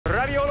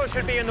raviolo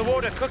should be in the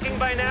water cooking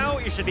by now.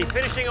 You should be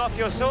finishing off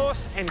your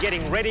sauce and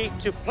getting ready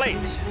to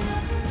plate.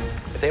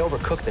 If they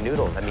overcook the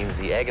noodle, that means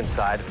the egg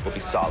inside will be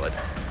solid.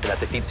 And that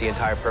defeats the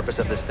entire purpose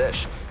of this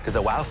dish, because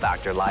the wow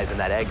factor lies in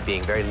that egg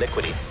being very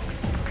liquidy.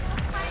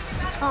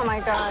 Oh, my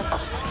God.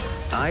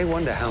 I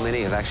wonder how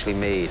many have actually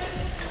made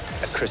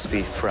a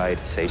crispy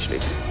fried sage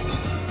leaf.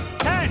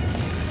 10,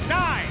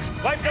 9,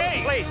 Wipe the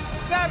 8, plate.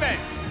 7,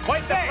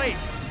 Wipe the 6, plate.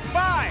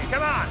 5,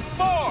 Come on.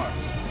 4,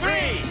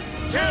 3,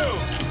 2,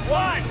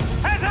 1.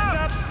 Hands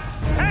up!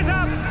 Hands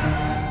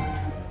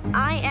up!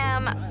 I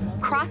am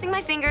crossing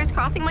my fingers,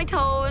 crossing my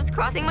toes,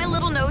 crossing my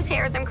little nose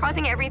hairs. I'm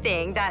crossing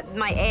everything that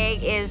my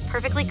egg is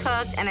perfectly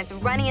cooked and it's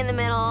runny in the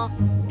middle.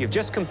 You've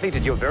just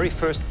completed your very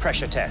first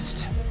pressure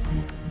test.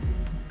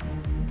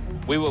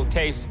 We will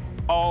taste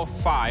all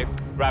 5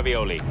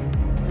 ravioli.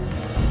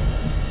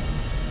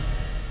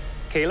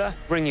 Kaila,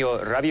 bring your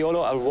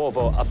raviolo al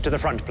uovo up to the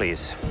front,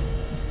 please.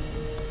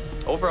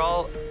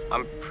 Overall,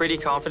 I'm pretty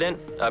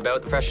confident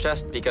about the pressure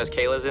test because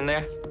Kayla's in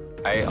there.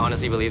 I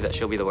honestly believe that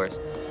she'll be the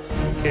worst.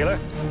 Kaila,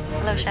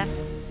 Hello, Chef.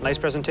 nice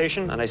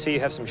presentation, and I see you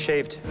have some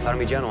shaved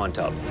Parmigiano on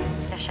top.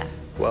 Yes, Chef.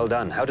 Well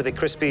done. How did the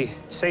crispy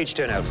sage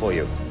turn out for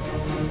you?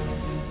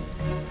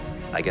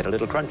 I get a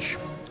little crunch.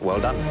 Well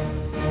done.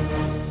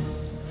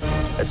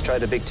 Let's try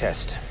the big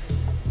test.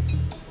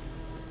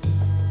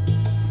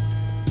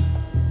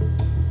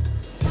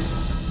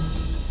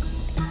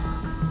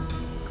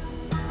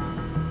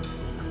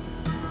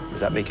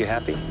 Does that make you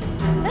happy?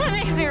 That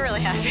makes me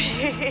really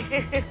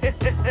happy.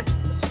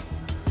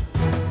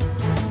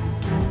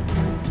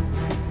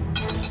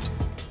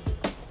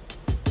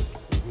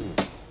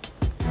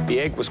 The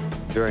egg was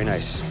very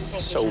nice.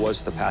 So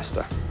was the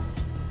pasta.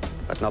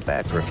 But not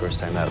bad for a first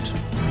time out.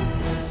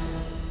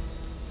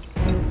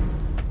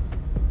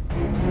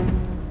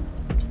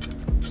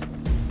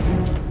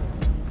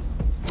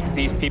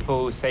 These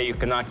people who say you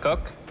cannot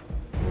cook,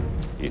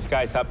 these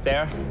guys up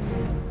there,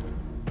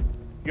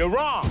 you're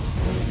wrong.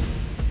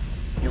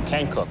 You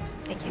can cook.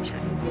 Thank you,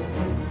 Chef.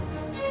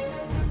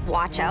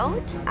 Watch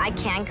out. I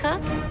can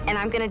cook, and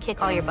I'm gonna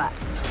kick all your butts.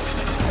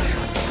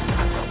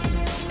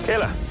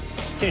 Kaila,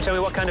 can you tell me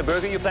what kind of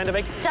burger you plan to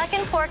make? Duck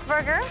and pork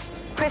burger,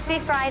 crispy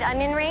fried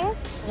onion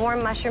rings,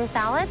 warm mushroom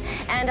salad,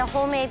 and a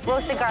homemade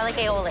roasted garlic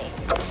aioli.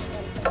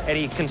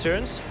 Any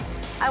concerns?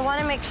 I want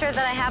to make sure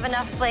that I have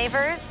enough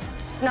flavors.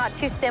 It's not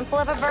too simple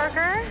of a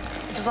burger,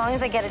 as long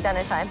as I get it done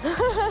in time.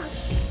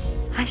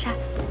 Hi,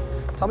 chefs.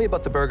 Tell me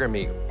about the burger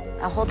meat.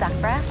 A whole duck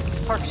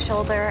breast, pork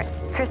shoulder,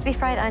 crispy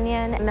fried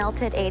onion,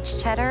 melted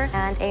aged cheddar,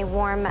 and a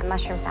warm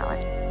mushroom salad.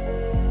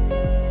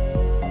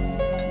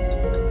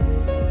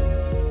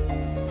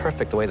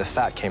 Perfect the way the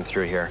fat came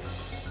through here.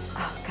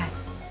 Oh,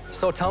 good.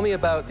 So tell me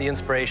about the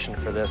inspiration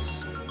for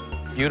this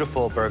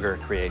beautiful burger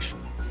creation.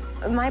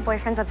 My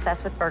boyfriend's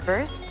obsessed with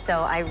burgers, so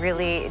I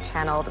really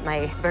channeled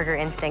my burger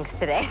instincts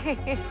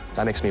today.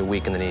 That makes me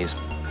weak in the knees.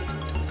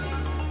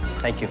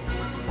 Thank you.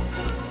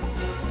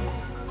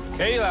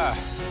 Kaila,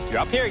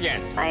 you're up here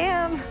again. I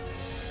am.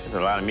 There's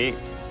a lot of meat.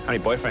 How many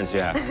boyfriends do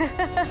you have?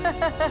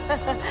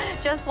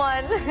 Just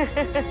one,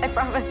 I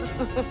promise.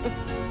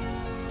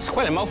 It's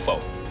quite a mouthful,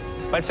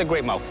 but it's a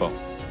great mouthful.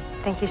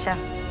 Thank you, Chef.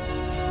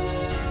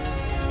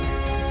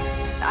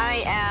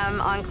 I am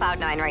on cloud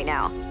 9 right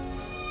now.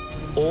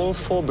 All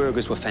 4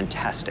 burgers were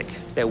fantastic.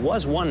 There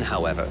was one,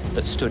 however,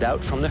 that stood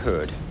out from the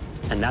herd,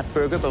 and that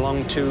burger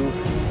belonged to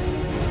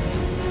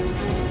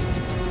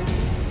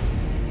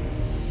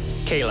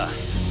Kaila.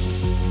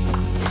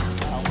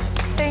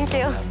 Thank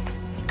you.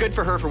 Good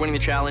for her for winning the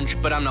challenge,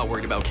 but I'm not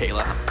worried about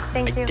Kaila.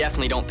 Thank you. I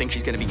definitely don't think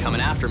she's going to be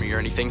coming after me or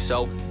anything,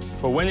 so...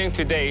 For winning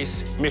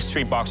today's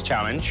Mystery Box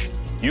Challenge,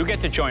 you get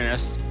to join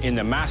us in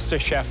the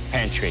MasterChef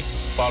Pantry.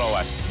 Follow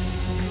us.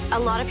 A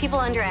lot of people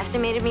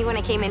underestimated me when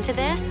I came into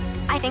this.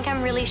 I think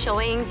I'm really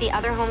showing the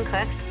other home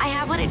cooks I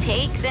have what it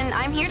takes, and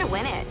I'm here to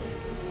win it.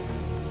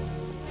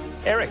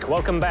 Eric,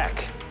 welcome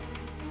back.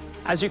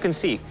 As you can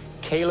see,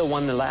 Kaila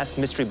won the last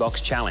Mystery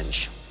Box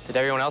Challenge. Did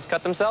everyone else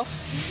cut themselves?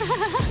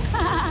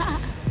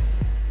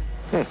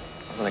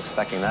 Wasn't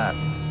expecting that.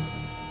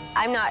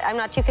 I'm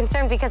not too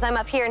concerned because I'm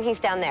up here and he's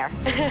down there.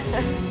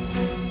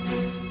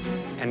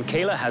 And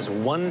Kaila has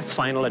one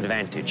final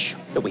advantage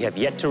that we have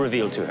yet to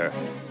reveal to her.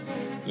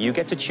 You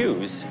get to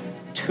choose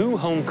 2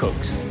 home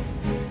cooks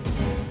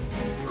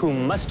who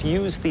must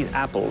use these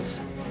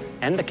apples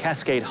and the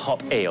Cascade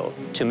Hop Ale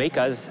to make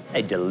us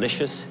a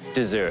delicious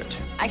dessert.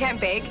 I can't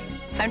bake,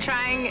 so I'm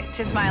trying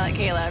to smile at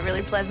Kaila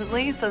really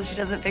pleasantly so she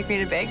doesn't pick me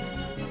to bake.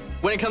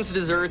 When it comes to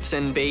desserts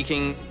and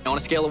baking, on a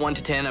scale of 1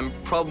 to 10, I'm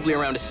probably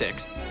around a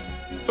 6.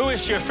 Who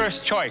is your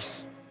first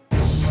choice?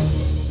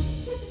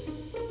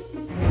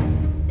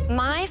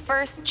 My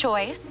first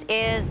choice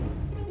is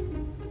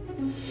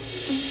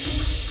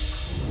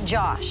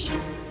Josh.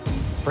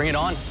 Bring it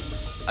on.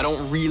 I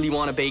don't really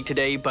want to bake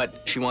today,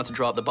 but she wants to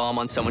drop the bomb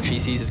on someone she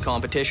sees as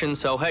competition,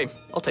 so hey,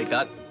 I'll take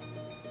that.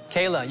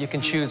 Kaila, you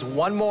can choose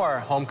one more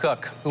home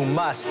cook who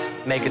must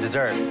make a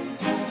dessert.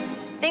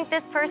 I think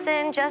this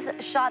person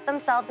just shot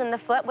themselves in the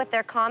foot with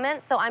their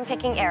comments, so I'm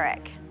picking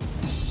Eric.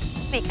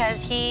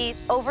 because he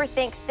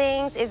overthinks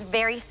things, is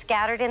very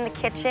scattered in the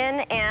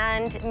kitchen,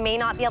 and may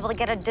not be able to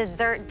get a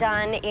dessert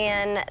done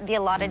in the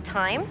allotted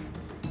time.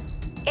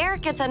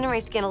 Eric gets under my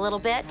skin a little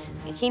bit.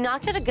 He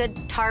knocked out a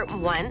good tart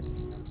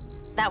once.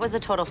 That was a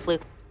total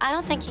fluke. I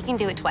don't think he can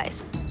do it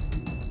twice.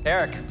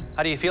 Eric,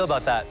 how do you feel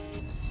about that?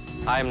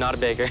 I am not a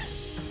baker.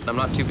 I'm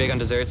not too big on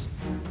desserts.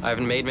 I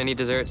haven't made many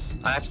desserts.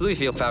 I absolutely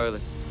feel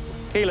powerless.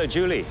 Kaila,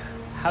 Julie,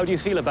 how do you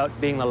feel about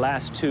being the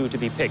last two to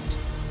be picked?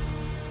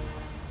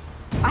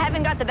 I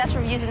haven't got the best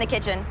reviews in the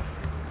kitchen.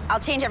 I'll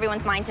change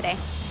everyone's mind today.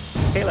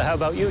 Kaila, how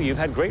about you? You've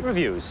had great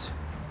reviews.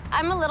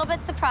 I'm a little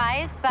bit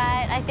surprised, but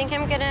I think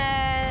I'm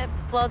gonna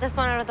blow this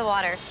one out of the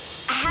water.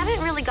 I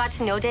haven't really got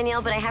to know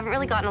Danielle, but I haven't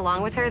really gotten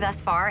along with her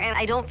thus far, and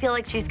I don't feel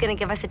like she's gonna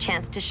give us a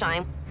chance to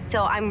shine.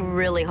 So I'm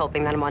really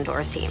hoping that I'm on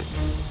Dora's team.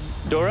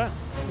 Dora,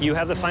 you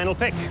have the final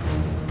pick.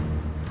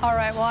 All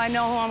right, well, I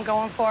know who I'm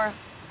going for.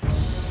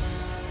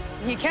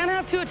 You can't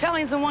have two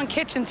Italians in one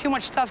kitchen. Too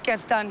much stuff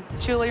gets done.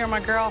 Julie, you're my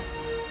girl.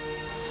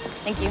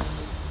 Thank you.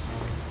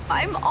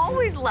 I'm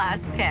always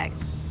last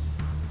picked.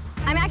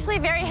 I'm actually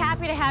very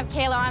happy to have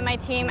Kaila on my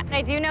team.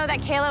 I do know that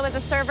Kaila was a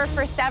server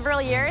for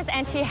several years,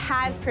 and she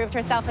has proved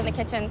herself in the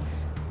kitchen.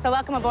 So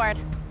welcome aboard.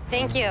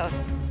 Thank you.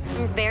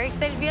 I'm very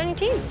excited to be on your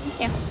team.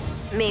 Thank you.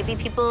 Maybe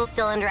people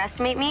still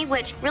underestimate me,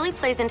 which really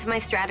plays into my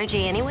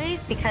strategy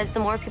anyways, because the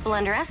more people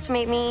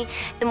underestimate me,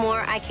 the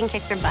more I can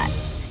kick their butt.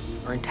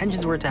 Our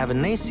intentions were to have a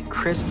nice,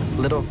 crisp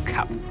little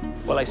cup.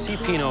 Well, I see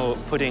Pino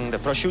putting the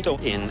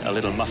prosciutto in a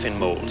little muffin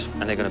mold,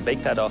 and they're gonna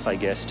bake that off, I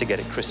guess, to get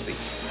it crispy.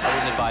 I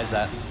wouldn't advise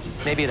that.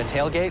 Maybe at a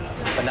tailgate,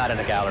 but not in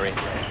a gallery.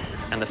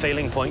 And the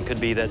failing point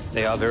could be that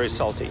they are very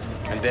salty.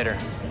 And bitter.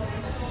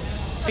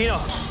 Pino,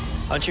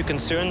 aren't you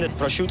concerned that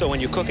prosciutto, when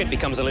you cook it,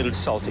 becomes a little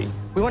salty?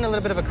 We want a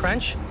little bit of a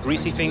crunch.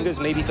 Greasy fingers,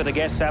 maybe for the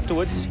guests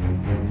afterwards?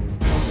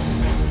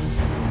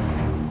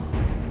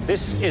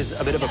 This is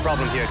a bit of a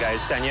problem here,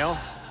 guys. Danielle?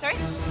 Sorry?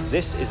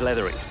 This is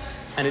leathery,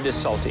 and it is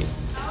salty.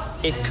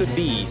 It could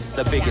be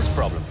the biggest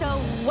problem. So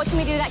what can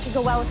we do that could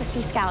go well with a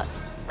sea scallop?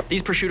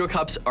 These prosciutto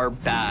cups are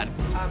bad.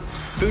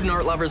 Food and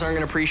art lovers aren't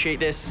gonna appreciate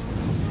this.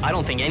 I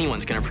don't think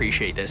anyone's gonna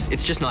appreciate this.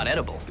 It's just not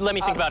edible. Let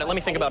me think about it. Let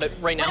me think about it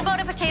right now. What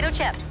about a potato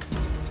chip?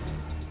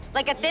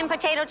 Like a thin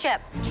potato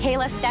chip.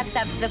 Kaila steps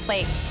up to the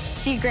plate.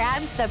 She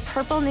grabs the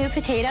purple new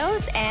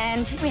potatoes,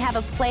 and we have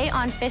a play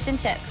on fish and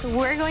chips.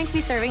 We're going to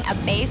be serving a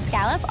bay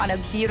scallop on a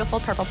beautiful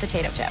purple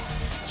potato chip.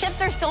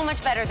 Chips are so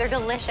much better. They're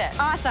delicious.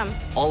 Awesome.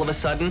 All of a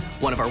sudden,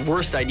 one of our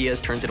worst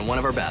ideas turns into one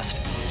of our best.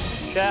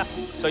 Chef,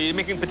 so you're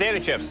making potato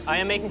chips? I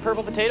am making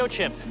purple potato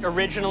chips.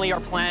 Originally, our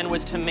plan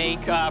was to make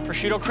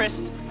prosciutto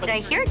crisps, but I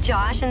hear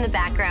Josh in the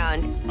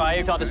background.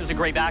 I thought this was a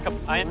great backup.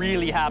 I'm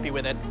really happy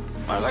with it.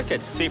 I like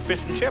it. See,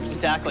 fish and chips.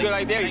 Exactly. Good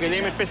idea. You can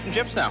name it fish and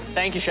chips now.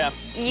 Thank you,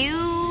 Chef.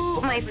 You,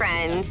 my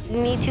friend,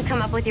 need to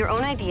come up with your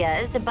own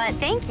ideas, but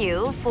thank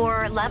you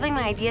for loving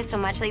my idea so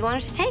much that you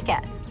wanted to take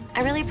it.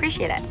 I really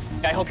appreciate it.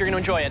 I hope you're going to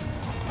enjoy it.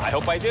 I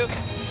hope I do.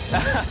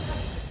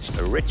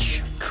 A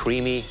rich,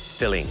 creamy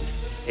filling.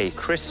 A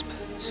crisp,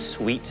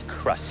 sweet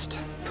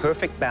crust.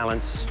 Perfect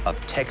balance of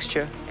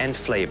texture and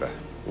flavor.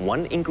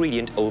 One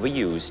ingredient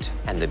overused,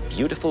 and the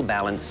beautiful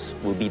balance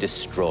will be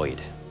destroyed.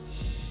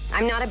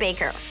 I'm not a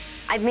baker.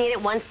 I've made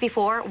it once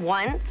before,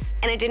 and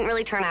it didn't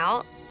really turn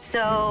out,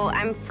 so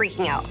I'm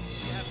freaking out.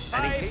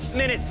 5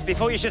 minutes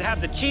before you should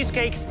have the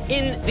cheesecakes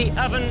in the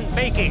oven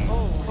baking.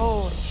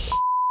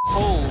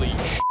 Holy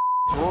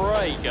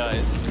right,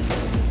 guys.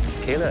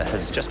 Kaila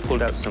has just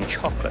pulled out some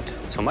chocolate,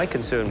 so my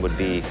concern would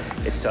be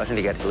it's starting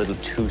to get a little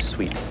too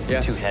sweet.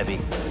 Yeah. Too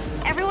heavy.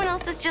 Everyone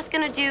else is just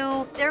gonna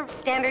do their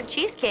standard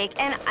cheesecake,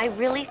 and I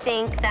really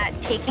think that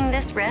taking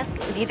this risk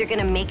is either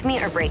gonna make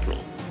me or break me.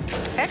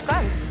 It's good.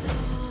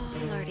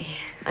 Oh, Lordy.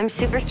 I'm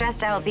super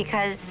stressed out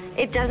because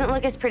it doesn't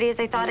look as pretty as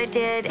I thought it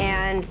did,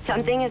 and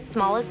something as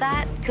small as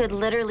that could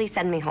literally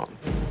send me home.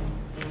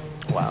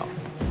 Wow.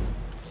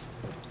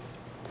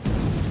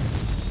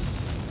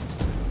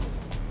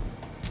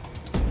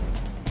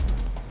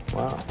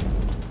 Wow.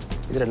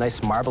 You did a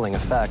nice marbling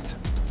effect.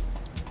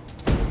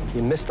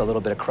 You missed a little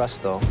bit of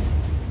crust, though.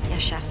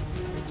 Yes, Chef.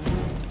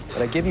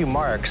 But I give you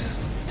marks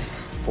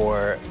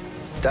for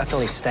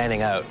definitely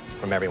standing out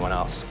from everyone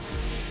else.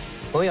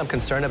 The only I'm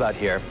concerned about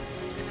here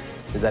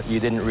is that you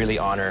didn't really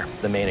honor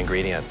the main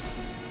ingredient,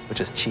 which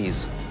is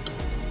cheese.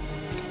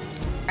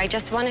 I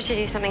just wanted to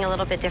do something a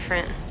little bit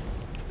different.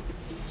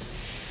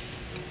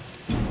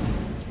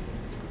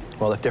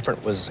 Well, if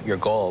different was your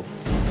goal,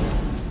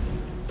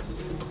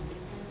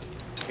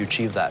 you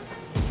achieved that.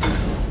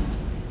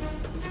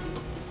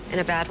 In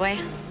a bad way?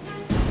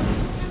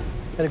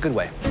 In a good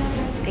way.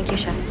 Thank you,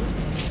 Chef.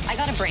 I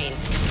got a brain.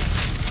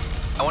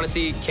 I want to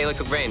see Kaila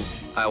cook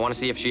brains. I want to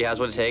see if she has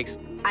what it takes.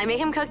 I make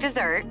him cook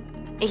dessert.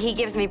 He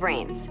gives me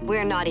brains.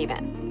 We're not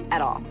even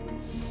at all.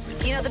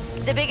 You know,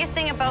 the biggest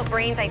thing about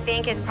brains, I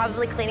think, is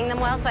probably cleaning them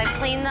well. So I've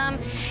cleaned them,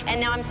 and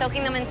now I'm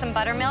soaking them in some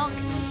buttermilk.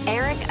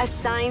 Eric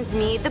assigns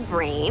me the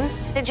brain.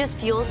 It just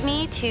fuels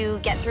me to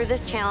get through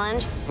this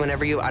challenge.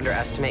 Whenever you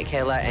underestimate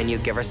Kaila and you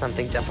give her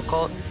something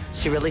difficult,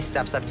 She really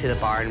steps up to the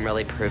bar and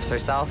really proves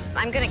herself.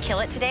 I'm gonna kill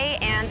it today,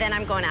 and then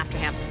I'm going after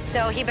him.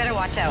 So he better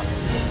watch out.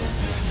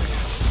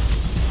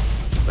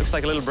 Looks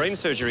like a little brain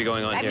surgery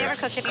going on I've here. never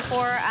cooked it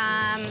before.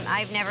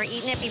 I've never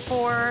eaten it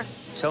before.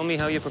 Tell me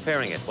how you're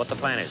preparing it, what the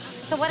plan is.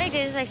 So what I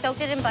did is I soaked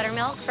it in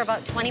buttermilk for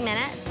about 20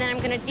 minutes. Then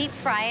I'm gonna deep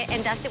fry it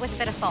and dust it with a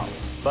bit of salt.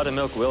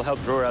 Buttermilk will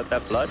help draw out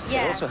that blood.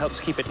 Yes. It also helps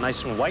keep it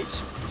nice and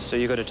white. So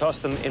you got to toss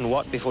them in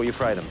what before you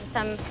fry them?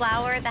 Some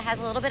flour that has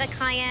a little bit of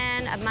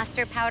cayenne, a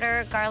mustard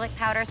powder, garlic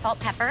powder, salt,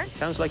 pepper.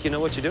 Sounds like you know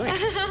what you're doing.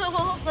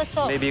 Well, let's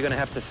hope. Maybe you're going to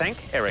have to thank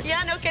Eric.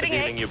 Yeah, no kidding, for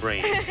dealing your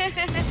brain.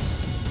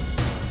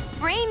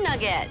 Brain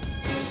nuggets.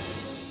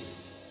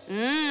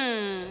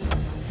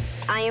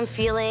 Mmm. I am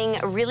feeling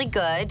really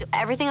good.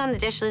 Everything on the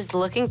dish is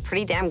looking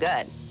pretty damn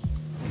good.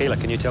 Kaila,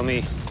 can you tell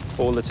me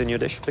all that's in your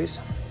dish, please?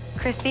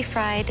 Crispy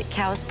fried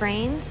cow's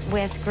brains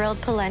with grilled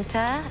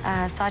polenta,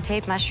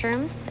 sautéed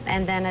mushrooms,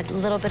 and then a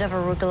little bit of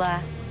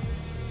arugula.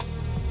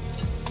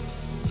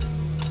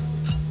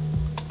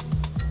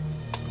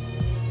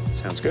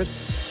 Sounds good.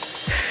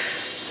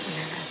 So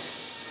nervous.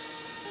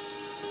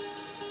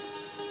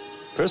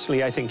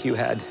 Personally, I think you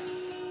had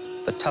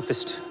the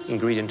toughest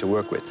ingredient to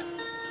work with.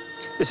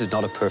 This is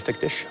not a perfect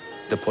dish.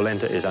 The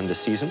polenta is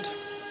under-seasoned.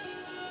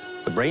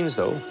 The brains,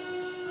 though,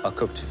 are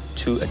cooked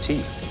to a T.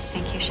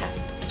 Thank you, Chef.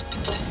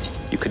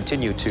 You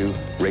continue to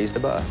raise the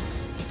bar.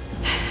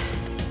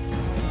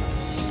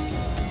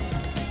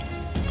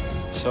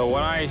 So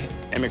what I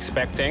am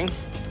expecting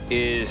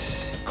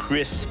is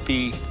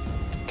crispy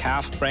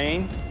calf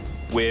brain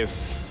with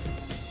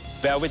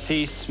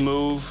velvety,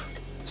 smooth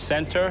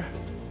center.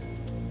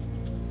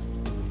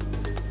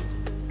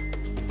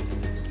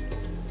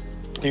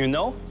 You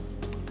know,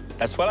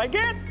 that's what I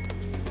get.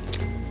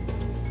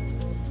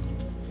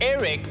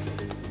 Eric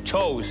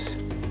chose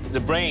the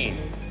brain,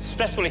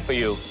 especially for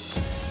you,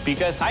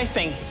 because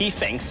he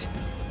thinks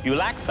you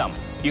lack some.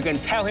 You can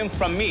tell him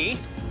from me,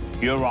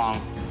 you're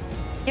wrong.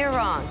 You're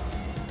wrong.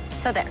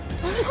 So there.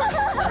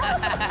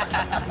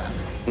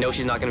 No,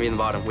 she's not going to be in the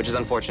bottom, which is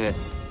unfortunate.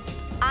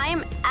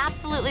 I'm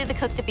absolutely the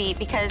cook to beat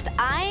because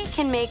I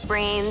can make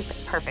brains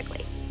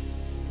perfectly.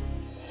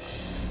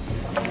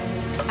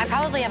 I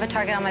probably have a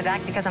target on my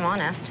back because I'm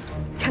honest.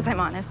 Because I'm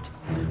honest.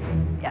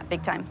 Yeah,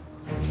 big time.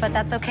 But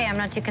that's okay. I'm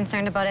not too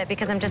concerned about it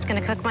because I'm just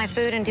going to cook my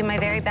food and do my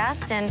very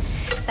best, and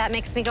if that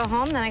makes me go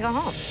home, then I go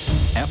home.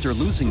 After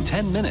losing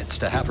 10 minutes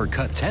to have her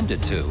cut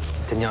tended to,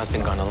 Danielle's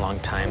been gone a long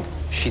time.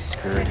 She's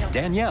screwed.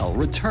 Danielle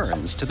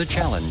returns to the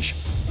challenge.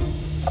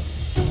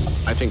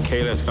 I think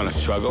Kayla's gonna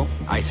struggle.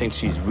 I think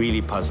she's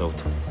really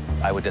puzzled.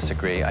 I would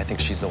disagree. I think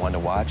she's the one to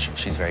watch.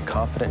 She's very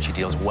confident. She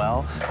deals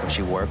well when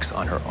she works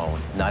on her own.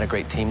 Not a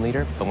great team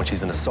leader, but when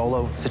she's in a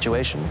solo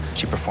situation,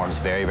 she performs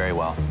very, very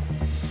well.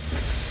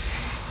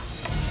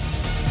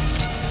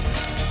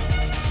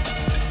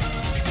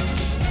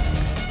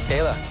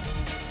 Kaila,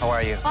 how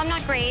are you? Well, I'm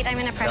not great. I'm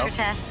in a pressure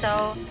test,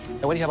 so...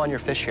 And what do you have on your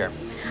fish here?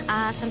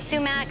 Some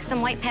sumac,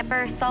 some white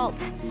pepper,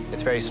 salt.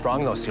 It's very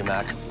strong, though,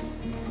 sumac.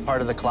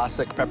 Part of the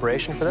classic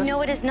preparation for this?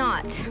 No, it is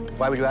not.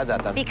 Why would you add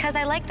that, then? Because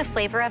I like the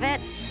flavor of it.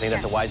 Think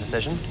that's a wise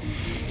decision?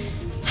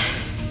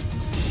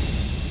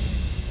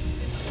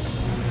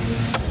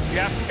 You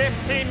have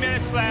 15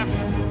 minutes left.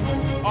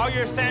 All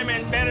your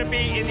salmon better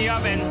be in the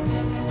oven.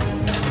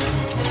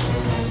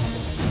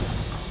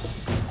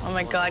 Oh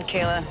my God,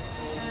 Kaila.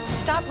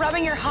 Stop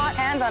rubbing your hot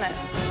hands on it.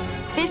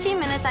 15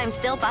 minutes, I'm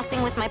still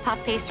busting with my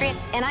puff pastry,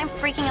 and I'm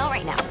freaking out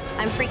right now.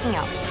 I'm freaking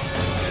out.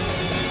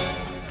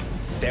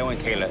 Dale and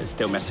Kayla is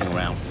still messing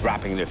around,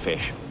 wrapping their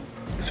fish.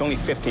 There's only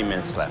 15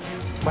 minutes left.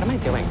 What am I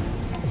doing?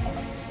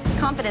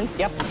 Confidence.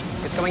 Yep,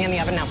 it's going in the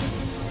oven now.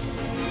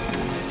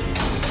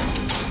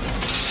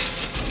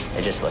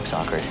 It just looks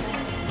awkward.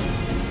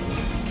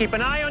 Keep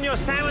an eye on your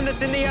salmon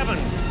that's in the oven.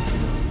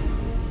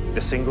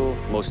 The single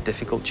most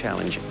difficult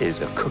challenge is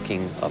the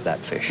cooking of that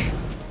fish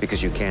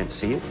because you can't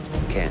see it,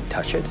 can't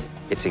touch it.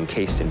 It's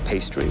encased in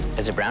pastry.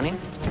 Is it browning?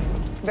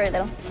 Very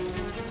little.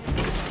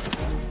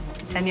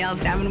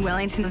 Danielle's salmon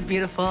Wellington is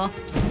beautiful.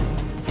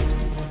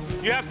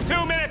 You have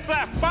 2 minutes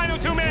left, final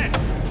 2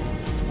 minutes.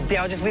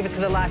 Dale, just leave it to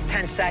the last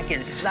 10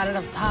 seconds. It's not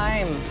enough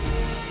time.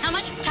 How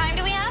much time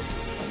do we have?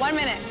 1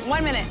 minute,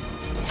 1 minute.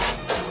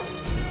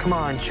 Come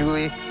on,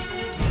 Julie.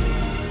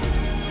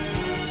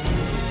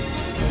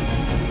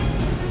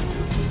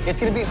 It's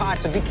gonna be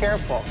hot, so be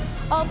careful.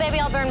 Oh, baby,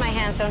 I'll burn my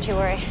hands, don't you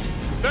worry.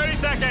 30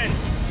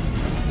 seconds.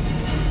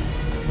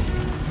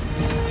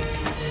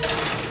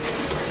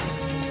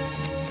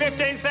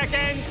 $15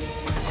 seconds.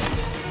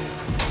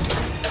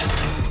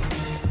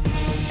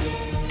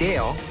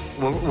 Dale,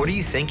 what are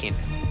you thinking?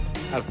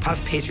 A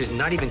puff pastry is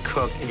not even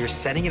cooked, and you're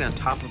setting it on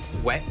top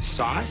of wet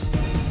sauce?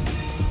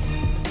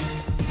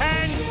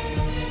 10,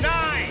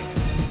 9,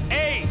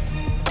 8,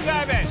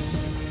 7.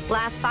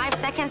 Last 5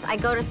 seconds, I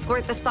go to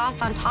squirt the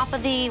sauce on top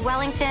of the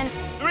Wellington.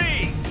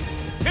 3,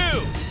 2,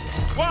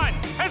 1,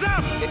 heads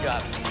up! Good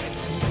job.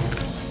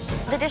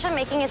 The dish I'm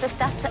making is a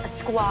stuffed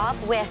squab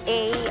with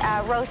a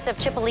roast of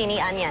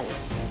cipollini onions.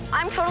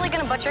 I'm totally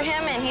gonna butcher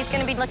him, and he's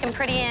gonna be looking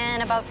pretty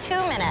in about 2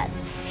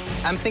 minutes.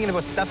 I'm thinking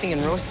about stuffing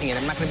and roasting it.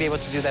 I'm not going to be able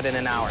to do that in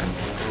an hour.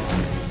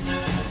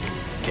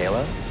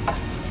 Kaila,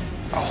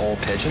 a whole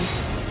pigeon?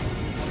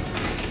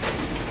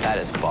 That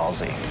is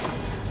ballsy.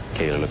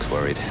 Kaila looks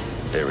worried,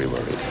 very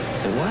worried.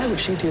 And why would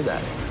she do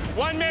that?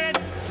 1 minute,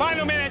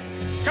 final minute.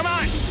 Come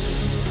on.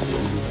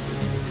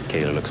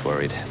 Kaila looks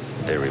worried,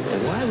 very worried.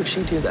 And why would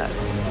she do that?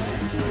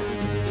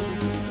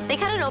 They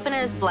cut it open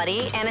and it's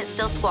bloody and it's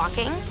still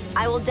squawking.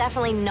 I will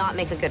definitely not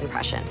make a good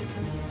impression.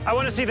 I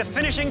want to see the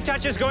finishing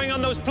touches going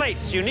on those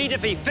plates. You need to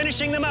be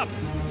finishing them up.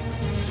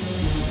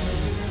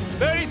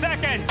 30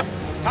 seconds.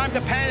 Time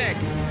to panic.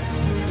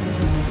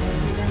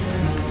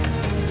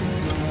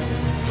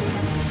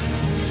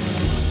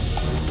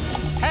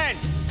 Ten,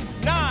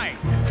 9,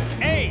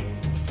 8,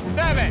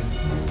 7,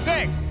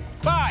 6,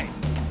 5,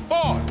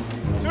 4,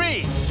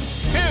 3, 2,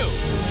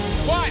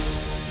 1.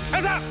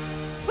 Hands up!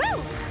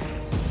 Woo!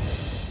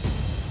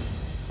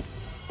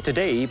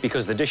 Today,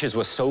 because the dishes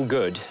were so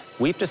good,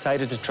 we've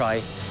decided to try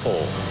 4.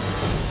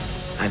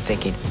 I'm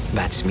thinking,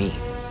 that's me.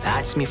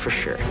 That's me for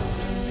sure.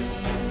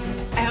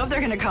 I hope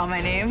they're gonna call my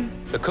name.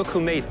 The cook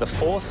who made the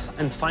 4th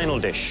and final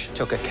dish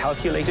took a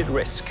calculated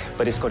risk,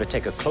 but is going to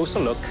take a closer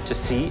look to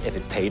see if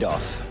it paid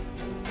off.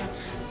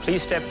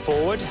 Please step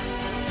forward.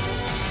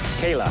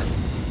 Kaila.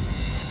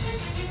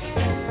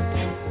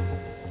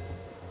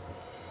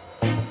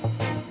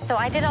 So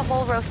I did a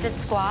whole roasted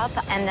squab,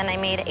 and then I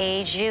made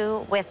a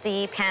jus with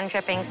the pan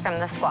drippings from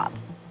the squab.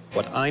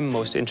 What I'm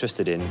most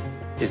interested in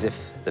is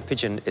if the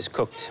pigeon is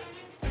cooked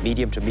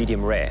medium to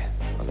medium rare.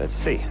 Well, let's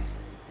see.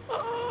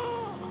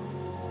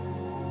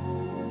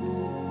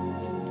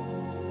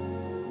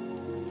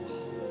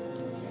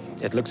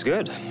 It looks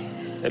good.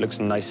 It looks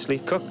nicely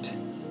cooked.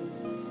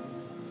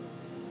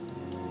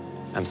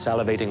 I'm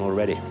salivating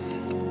already.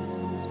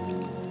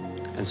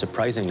 And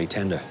surprisingly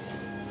tender.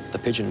 The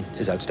pigeon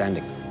is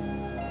outstanding.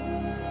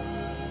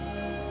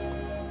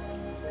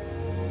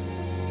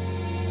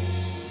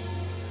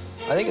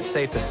 I think it's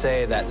safe to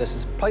say that this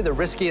is probably the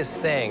riskiest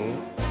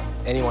thing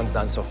anyone's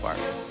done so far.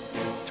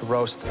 To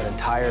roast an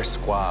entire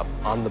squab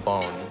on the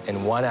bone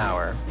in 1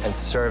 hour and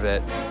serve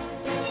it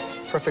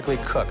perfectly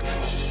cooked.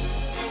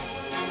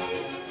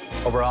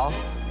 Overall,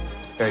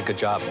 very good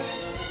job.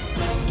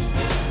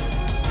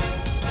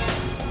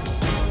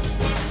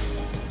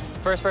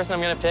 First person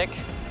I'm gonna pick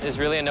is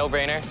really a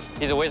no-brainer.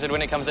 He's a wizard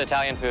when it comes to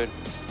Italian food.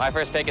 My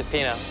first pick is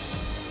Pino.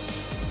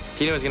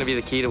 Pino is gonna be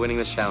the key to winning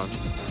this challenge.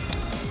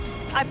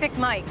 I pick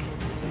Mike.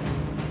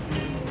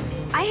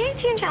 I hate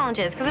team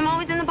challenges because I'm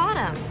always in the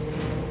bottom.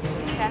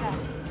 Yeah.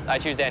 I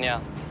choose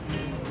Danielle.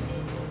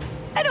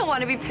 I don't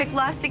want to be picked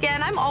last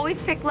again. I'm always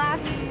picked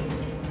last.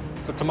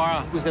 So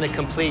Tamara, who's gonna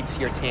complete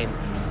your team?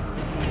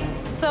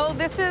 So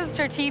this is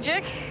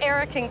strategic.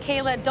 Eric and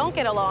Kaila don't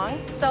get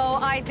along, so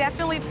I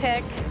definitely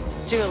pick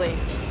Julie.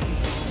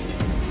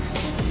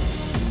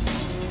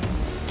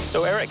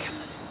 So, Eric,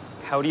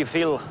 how do you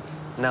feel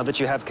now that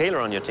you have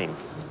Kaila on your team?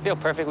 I feel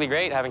perfectly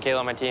great having Kaila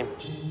on my team.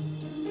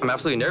 I'm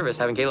absolutely nervous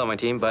having Kaila on my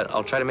team, but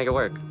I'll try to make it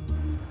work.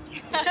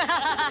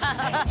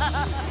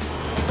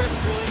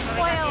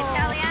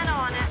 Italiano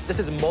on it. This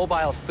is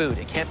mobile food.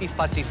 It can't be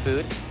fussy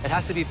food. It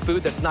has to be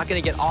food that's not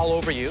going to get all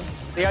over you.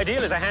 The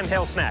ideal is a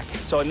handheld snack.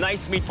 So a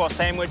nice meatball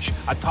sandwich,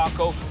 a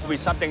taco, would be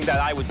something that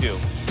I would do.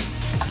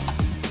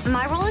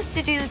 My role is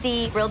to do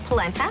the grilled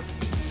polenta.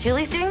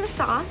 Julie's doing the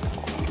sauce.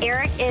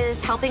 Eric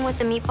is helping with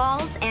the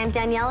meatballs, and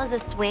Danielle is a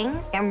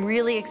swing. I'm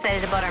really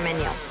excited about our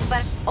menu.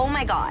 But, oh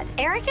my God,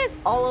 Eric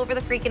is all over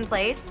the freaking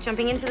place,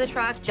 jumping into the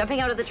truck, jumping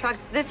out of the truck.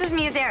 This is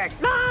me as Eric.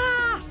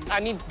 Ah! I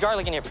need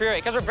garlic in here, puree,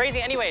 because we're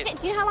braising anyways.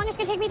 Do you know how long it's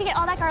gonna take me to get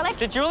all that garlic?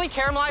 Did Julie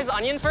caramelize the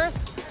onions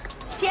first?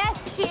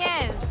 Yes, she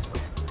is.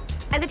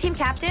 As a team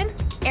captain,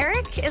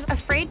 Eric is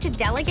afraid to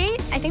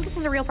delegate. I think this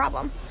is a real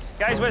problem.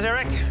 Guys, where's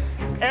Eric?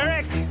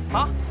 Eric!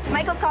 Huh?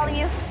 Michael's calling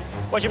you.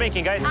 What you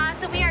making, guys?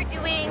 So we are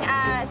doing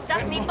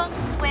stuffed meatballs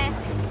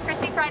with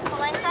crispy fried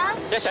polenta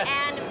Yes, chef.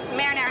 and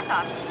marinara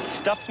sauce.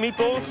 Stuffed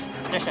meatballs?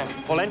 Yes, chef.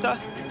 Polenta?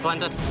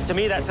 Polenta. To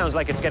me, that sounds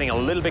like it's getting a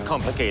little bit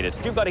complicated.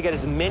 You've got to get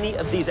as many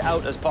of these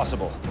out as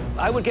possible.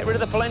 I would get rid of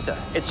the polenta.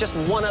 It's just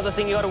one other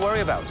thing you got to worry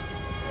about.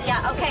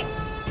 Yeah, okay.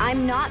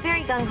 I'm not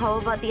very gung-ho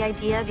about the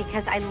idea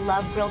because I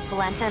love grilled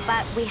polenta,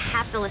 but we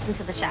have to listen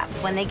to the chefs.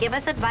 When they give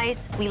us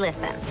advice, we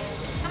listen.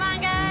 Come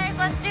on, guys,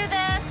 let's do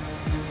this.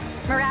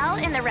 Morale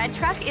in the red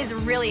truck is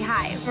really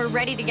high. We're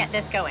ready to get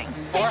this going.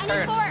 Four. I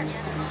need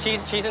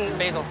 4. Cheese and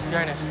basil,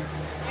 garnish.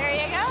 There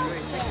you go.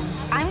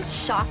 I'm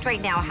shocked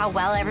right now how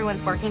well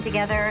everyone's working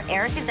together.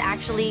 Eric has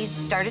actually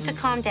started to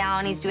calm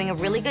down. He's doing a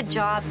really good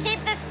job. Keep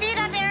the speed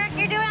up, Eric.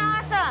 You're doing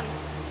awesome.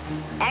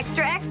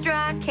 Extra, extra.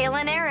 Kaila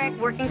and Eric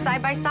working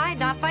side by side,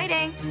 not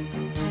fighting.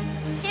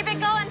 Keep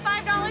it going.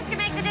 $5 can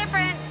make the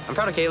difference. I'm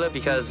proud of Kaila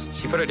because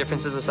she put her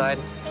differences aside.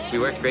 We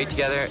worked great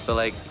together, but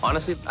like,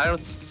 honestly, I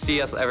don't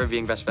see us ever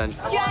being best friends.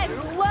 Just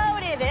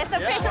loaded. It's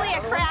officially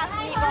a craft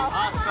meatball.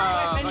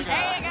 Awesome. Okay.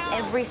 There you go.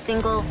 Every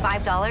single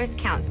 $5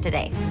 counts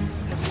today.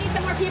 We need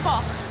some more people.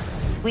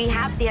 We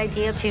have the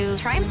idea to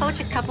try and poach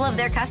a couple of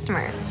their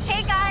customers.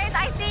 Hey, guys,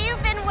 I see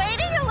you've been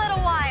waiting a little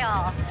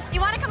while. You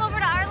want to come over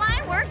to our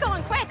line? We're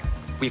going quick.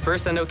 We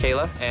first sent out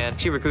Kaila, and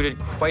she recruited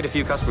quite a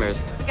few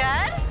customers.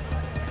 Good.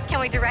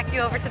 Can we direct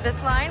you over to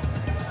this line?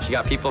 She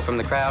got people from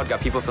the crowd, got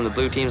people from the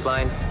blue team's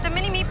line. Some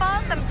mini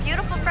meatballs, some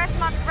beautiful fresh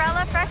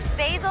mozzarella, fresh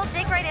basil,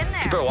 dig right in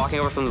there. People are walking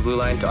over from the blue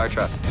line to our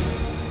truck.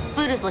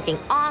 Food is looking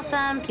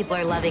awesome. People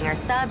are loving our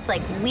subs.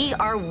 Like, we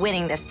are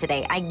winning this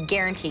today, I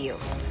guarantee you.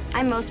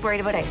 I'm most worried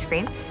about ice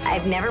cream.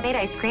 I've never made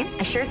ice cream.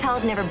 I sure as hell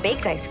have never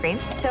baked ice cream.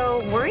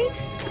 So worried?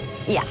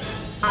 Yeah,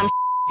 I'm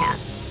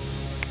pants.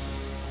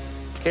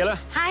 Kaila?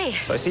 Hi.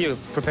 So I see you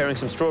preparing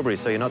some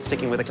strawberries, so you're not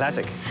sticking with a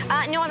classic.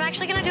 No, I'm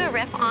actually gonna do a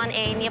riff on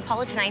a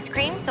Neapolitan ice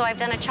cream. So I've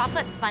done a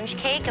chocolate sponge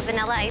cake, a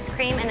vanilla ice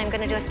cream, and I'm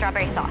gonna do a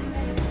strawberry sauce.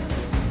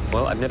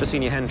 Well, I've never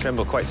seen your hand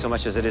tremble quite so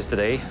much as it is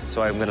today,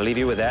 so I'm gonna leave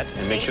you with that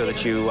and make sure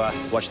that you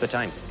watch the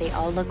time. They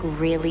all look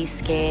really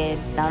scared.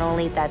 Not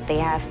only that they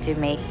have to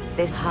make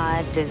this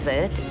hard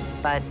dessert,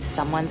 but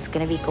someone's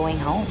gonna be going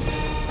home.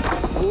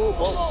 Whoa,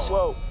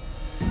 whoa, whoa.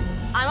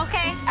 I'm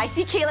okay. I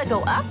see Kaila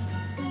go up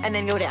and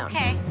then go down.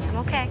 Okay, I'm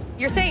okay.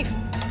 You're safe.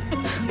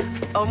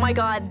 Oh my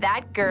God,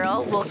 that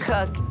girl will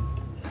cook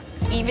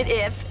even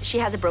if she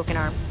has a broken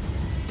arm.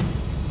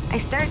 I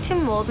start to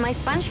mold my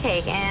sponge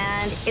cake,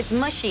 and it's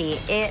mushy.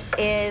 It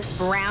is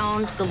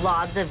round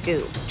globs of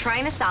goo.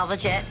 Trying to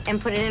salvage it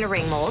and put it in a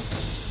ring mold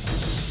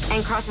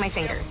and cross my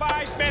fingers.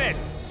 5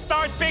 minutes.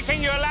 Start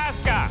baking your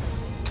Alaska.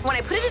 When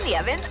I put it in the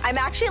oven, I'm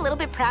actually a little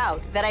bit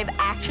proud that I've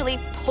actually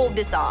pulled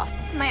this off.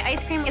 My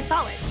ice cream is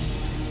solid,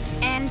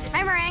 and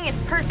my meringue is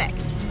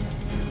perfect.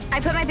 I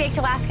put my baked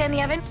Alaska in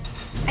the oven.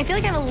 I feel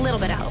like I have a little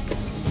bit of hope.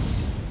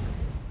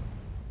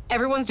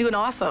 Everyone's doing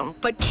awesome,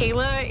 but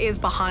Kaila is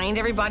behind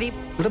everybody.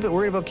 A little bit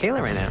worried about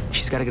Kaila right now.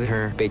 She's got to get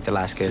her baked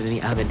Alaska in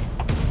the oven.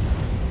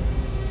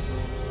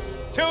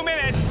 2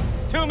 minutes.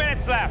 2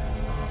 minutes left.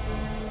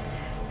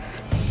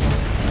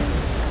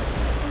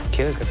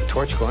 Kayla's got the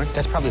torch going.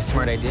 That's probably a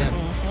smart idea.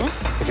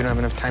 If you don't have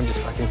enough time, just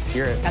fucking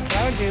sear it. That's what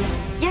I would do.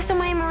 Yeah, so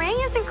my meringue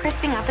isn't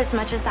crisping up as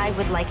much as I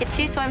would like it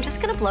to, so I'm just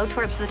gonna blow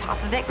towards the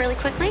top of it really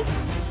quickly.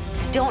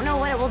 Don't know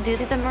what it will do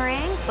to the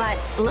meringue, but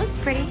it looks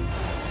pretty.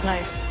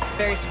 Nice.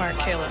 Very smart,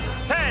 Kaila.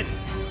 10,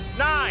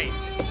 9,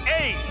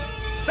 8,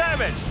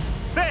 7,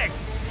 6,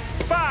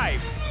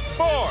 5,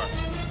 4,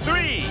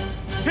 3,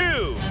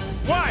 2,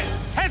 1.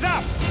 Heads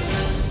up!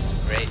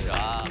 Great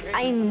job.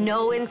 I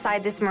know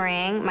inside this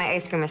meringue, my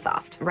ice cream is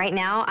soft. Right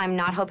now, I'm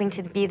not hoping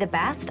to be the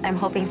best. I'm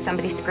hoping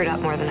somebody screwed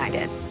up more than I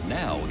did.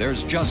 Now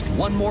there's just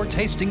one more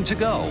tasting to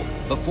go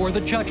before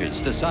the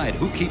judges decide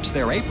who keeps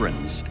their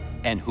aprons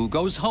and who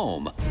goes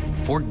home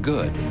for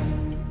good.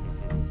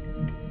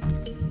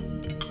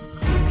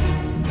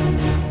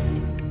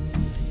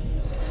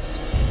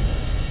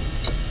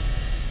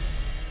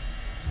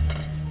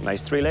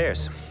 Nice 3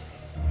 layers.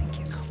 Thank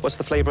you. What's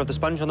the flavor of the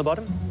sponge on the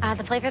bottom?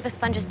 The flavor of the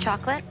sponge is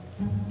chocolate.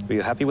 Were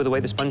you happy with the way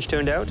the sponge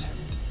turned out?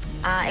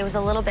 It was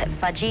a little bit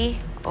fudgy,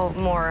 or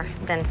more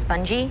than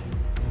spongy,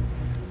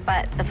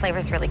 but the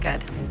flavor's really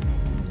good.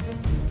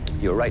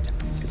 You're right.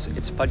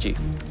 It's fudgy.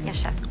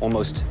 Yes, chef.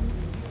 Almost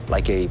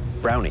like a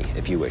brownie,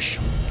 if you wish.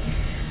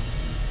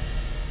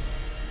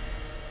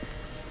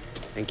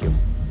 Thank you.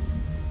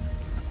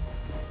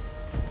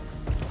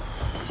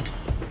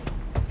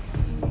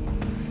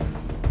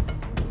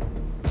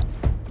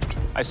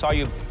 I saw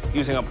you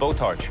using a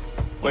blowtorch.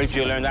 Where did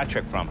you learn that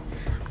trick from?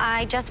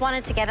 I just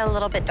wanted to get it a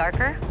little bit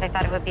darker. I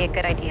thought it would be a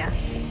good idea.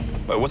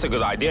 Well, what's a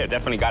good idea?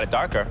 Definitely got it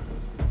darker.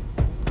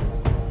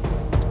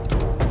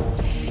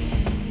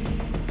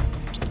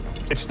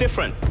 It's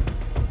different.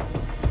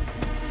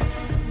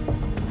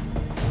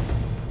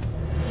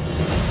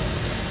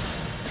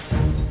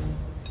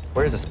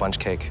 Where's the sponge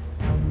cake?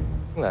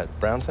 That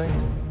brown thing?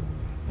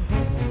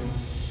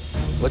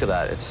 Look at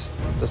that. It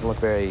doesn't look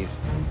very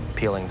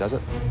appealing, does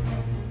it?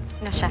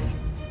 No, chef.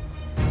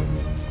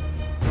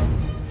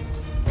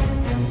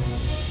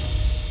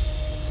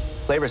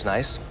 Flavor's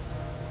nice.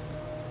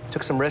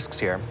 Took some risks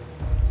here.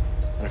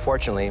 And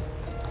unfortunately,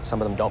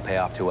 some of them don't pay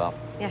off too well.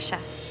 Yes,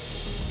 chef.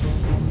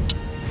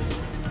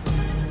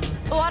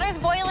 The water's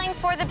boiling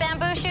for the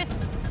bamboo shoots.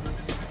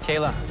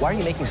 Kaila, why are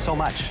you making so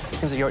much? It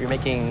seems that you're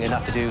making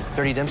enough to do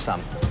 30 dim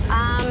sum.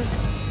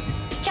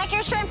 Check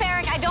your shrimp,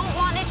 Eric. I don't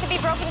want it to be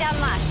broken down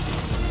mush.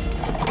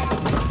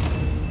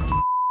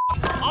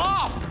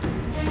 Off!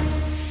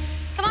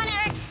 Come on,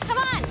 Eric. Come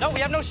on. No, we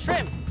have no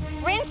shrimp.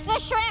 Rinse the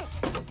shrimp.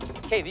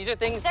 Okay, these are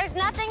things... There's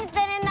nothing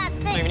been in that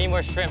sink. We need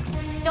more shrimp.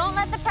 Don't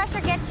let the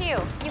pressure get to you.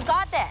 You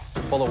got this.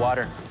 Full of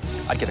water.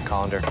 I'd get a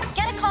colander.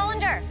 Get a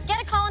colander.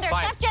 Get a colander.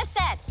 Fine. Chef just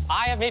said.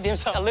 I have made dim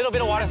sum. A little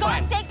bit of water, For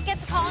fine. God's sakes, get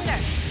the colander.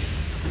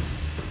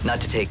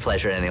 Not to take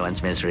pleasure in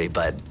anyone's misery,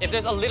 but... If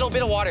there's a little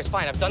bit of water, it's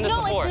fine. I've done this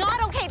before. No, it's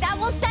not okay. That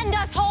will send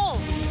us home.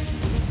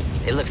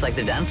 It looks like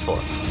they're done for.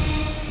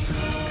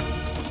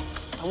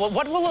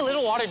 What will a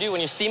little water do when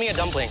you're steaming a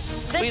dumpling?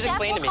 Please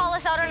explain to me. The chef will call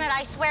us out on it,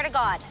 I swear to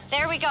God.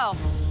 There we go.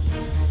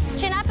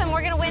 Chin up and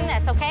we're gonna win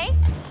this, okay?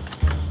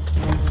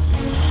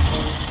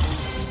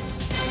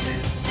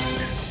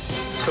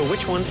 So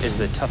which one is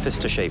the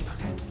toughest to shape?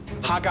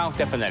 Hot Gao,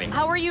 definitely.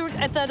 How are you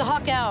at the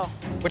hot gal?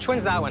 Which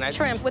one's that one?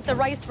 Shrimp with the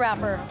rice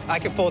wrapper. I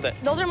can fold it.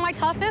 Those are my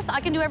toughest. I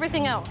can do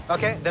everything else.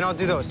 Okay, then I'll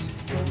do those.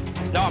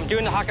 No, I'm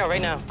doing the hot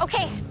right now.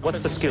 Okay.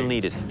 What's the skill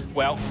needed?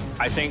 Well,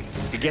 I think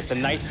to get the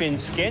nice thin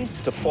skin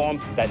to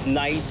form that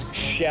nice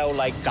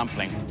shell-like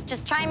dumpling.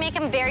 Just try and make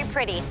them very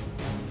pretty.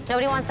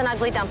 Nobody wants an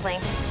ugly dumpling.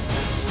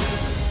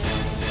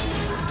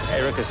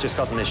 Eric has just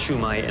gotten the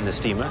shumai in the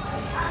steamer,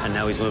 and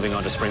now he's moving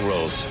on to spring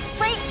rolls.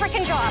 Great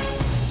frickin' job.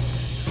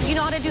 You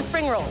know how to do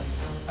spring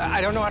rolls?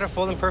 I don't know how to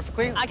fold them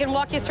perfectly. I can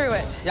walk you through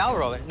it. Yeah, I'll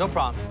roll it, no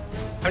problem.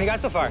 How many you got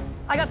so far?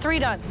 I got 3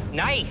 done.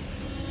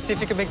 Nice. See if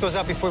you can make those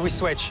up before we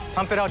switch.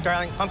 Pump it out,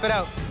 darling, pump it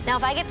out. Now,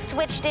 if I get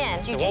switched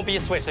in, There won't be a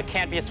switch. There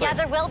can't be a switch. Yeah,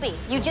 there will be.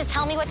 You just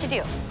tell me what to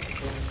do.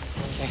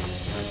 Okay.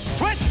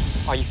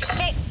 Switch! Are you...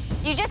 Okay,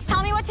 you just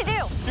tell me what to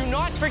do. Do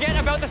not forget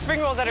about the spring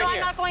rolls that are No,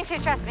 here. I'm not going to,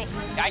 trust me.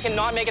 I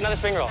cannot make another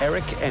spring roll.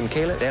 Eric and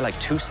Kaila, they're like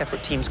 2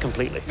 separate teams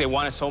completely. They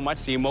want it so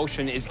much, the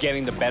emotion is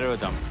getting the better of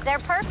them. They're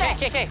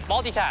perfect. Okay,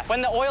 multitask.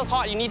 When the oil's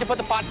hot, you need to put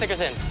the pot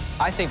stickers in.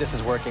 I think this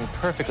is working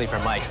perfectly for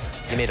Mike.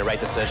 He made a right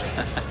decision.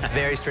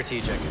 Very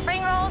strategic.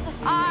 Spring rolls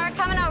are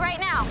coming out right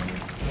now.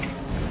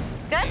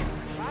 Good?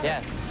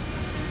 Yes.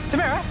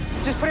 Tamara,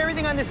 just put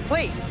everything on this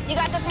plate. You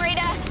got this,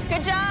 Marita.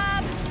 Good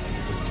job.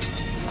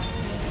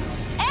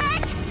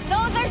 Eric,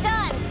 those are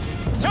done.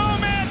 2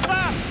 minutes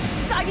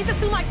left! I need to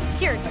sue my...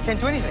 Here. I can't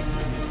do anything.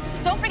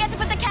 Don't forget to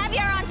put the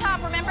caviar on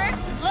top, remember?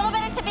 A little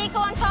bit of Tabiko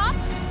on top.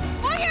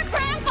 For your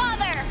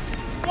grandfather.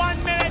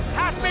 1 minute,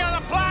 pass me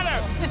on the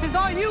platter! This is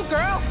all you,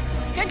 girl.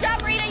 Good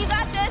job, Marita. You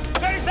got this.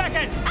 30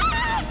 seconds!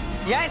 Ah!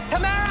 Yes,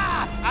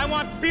 Tamara! I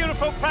want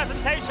beautiful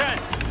presentation!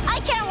 I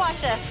can't watch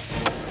this.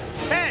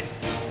 10,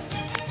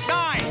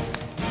 9,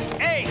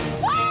 8,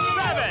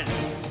 7,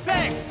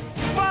 6,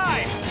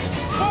 5,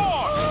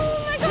 4,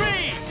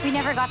 3, We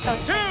never got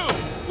those. 2,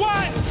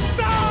 1,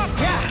 stop!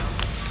 Yeah.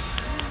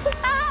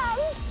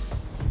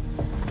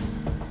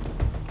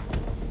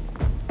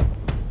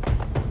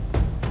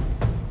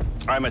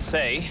 I must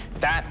say,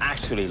 that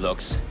actually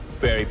looks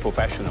very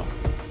professional.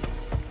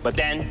 But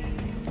then,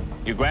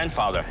 your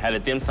grandfather had a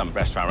dim sum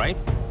restaurant, right?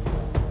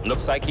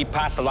 Looks like he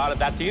passed a lot of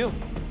that to you.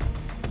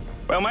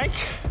 Well, Mike,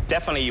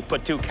 definitely you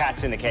put 2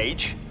 cats in the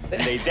cage,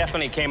 and they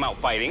definitely came out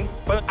fighting.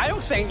 But I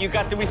don't think you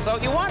got the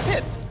result you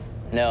wanted.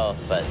 No,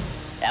 but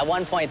at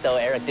one point, though,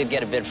 Eric did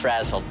get a bit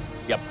frazzled.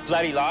 You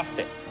bloody lost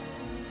it.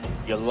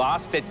 You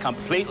lost it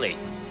completely.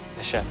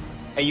 Yes, chef.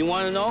 And you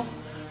want to know?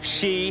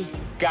 She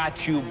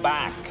got you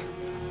back.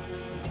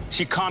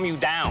 She calmed you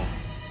down.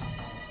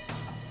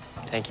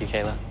 Thank you,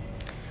 Kaila.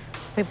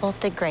 We both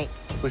did great.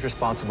 Who's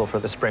responsible for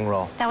the spring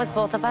roll? That was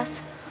both of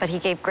us, but he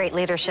gave great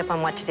leadership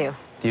on what to do.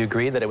 Do you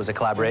agree that it was a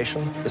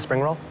collaboration, the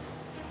spring roll?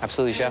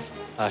 Absolutely, chef.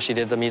 She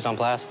did the mise en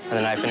place, and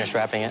then I finished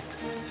wrapping it.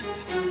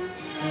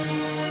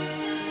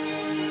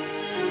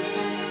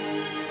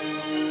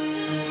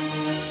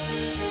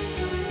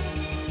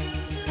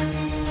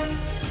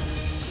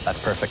 That's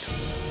perfect.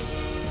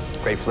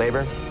 Great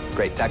flavor,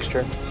 great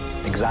texture,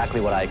 exactly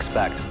what I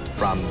expect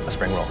from a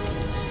spring roll.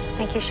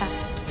 Thank you, Chef.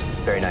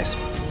 Very nice.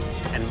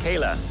 And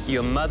Kaila,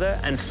 your mother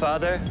and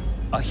father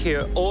are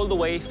here all the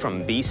way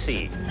from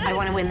BC. I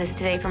want to win this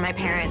today for my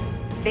parents.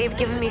 They've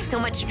given me so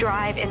much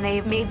drive, and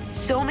they've made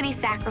so many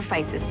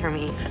sacrifices for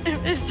me. I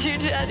miss you,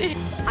 Daddy.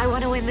 I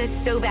want to win this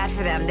so bad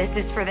for them. This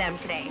is for them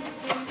today.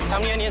 How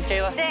many onions,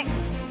 Kaila?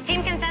 6.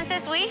 Team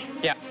consensus, we?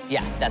 Yeah.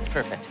 Yeah, that's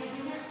perfect.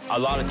 A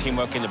lot of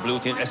teamwork in the blue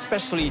team,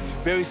 especially,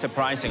 very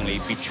surprisingly,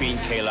 between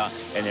Kaila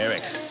and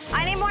Eric.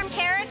 I need more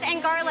carrots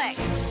and garlic.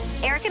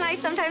 Eric and I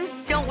sometimes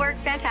don't work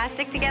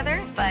fantastic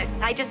together, but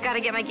I just got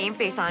to get my game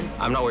face on.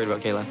 I'm not worried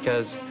about Kaila,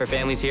 because her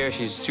family's here.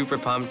 She's super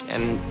pumped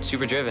and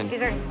super driven.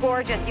 These are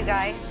gorgeous, you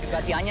guys. You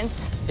got the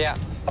onions? Yeah.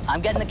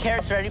 I'm getting the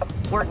carrots ready.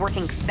 We're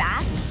working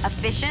fast,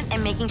 efficient,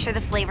 and making sure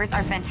the flavors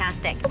are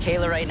fantastic.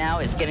 Kaila right now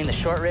is getting the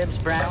short ribs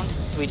browned.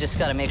 We just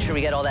got to make sure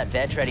we get all that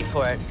veg ready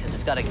for it, because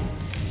it's got to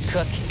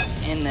cook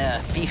in the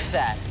beef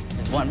fat.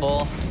 There's 1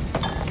 bowl.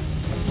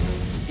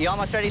 You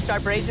almost ready to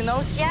start braising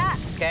those? Yeah.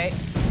 Okay.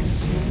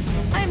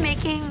 I'm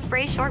making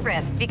braised short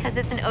ribs because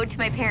it's an ode to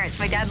my parents.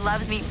 My dad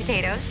loves meat and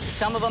potatoes.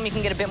 Some of them you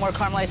can get a bit more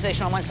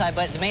caramelization on one side,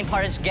 but the main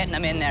part is getting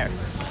them in there.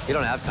 You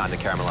don't have time to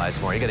caramelize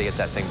more. You got to get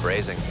that thing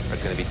braising, or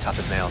it's going to be tough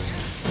as nails.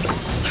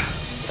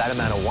 That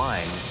amount of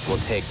wine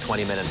will take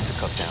 20 minutes to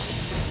cook down.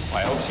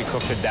 I hope she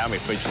cooks it down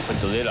before she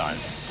puts the lid on.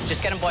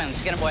 Just get them boiling.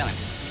 Just get them boiling.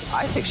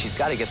 I think she's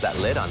got to get that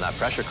lid on that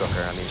pressure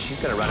cooker. I mean, she's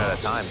going to run out of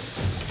time.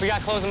 We got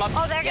to close them up.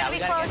 Oh, they're going to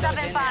be closed up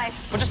in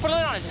 5. Well, just put a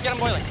lid on it. Just get them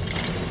boiling.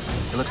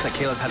 It looks like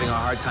Kayla's having a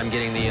hard time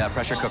getting the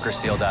pressure cooker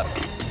sealed up.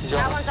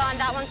 That one's on,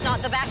 that one's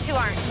not. The back 2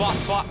 aren't. Swap,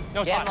 swap.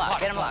 No, Get swap, them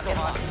locked, get them locked, get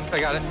them locked. I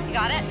got it. You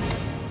got it?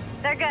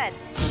 They're good.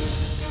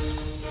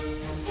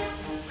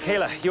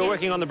 Kaila, you're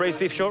working on the braised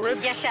beef short rib?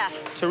 Yes,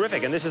 Chef.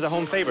 Terrific, and this is a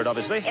home favorite,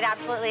 obviously. It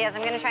absolutely is.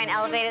 I'm going to try and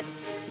elevate it.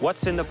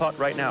 What's in the pot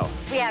right now?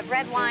 We have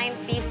red wine,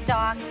 beef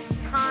stock,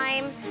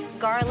 thyme,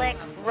 garlic,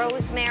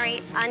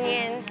 rosemary,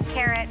 onion,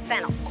 carrot,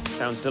 fennel.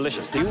 Sounds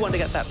delicious. Do you want to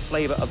get that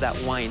flavor of that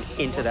wine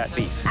into that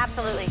beef?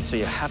 Absolutely. So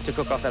you have to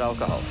cook off that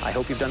alcohol. I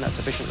hope you've done that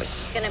sufficiently.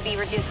 It's going to be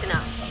reduced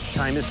enough.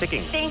 Time is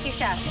ticking. Thank you,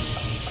 Chef.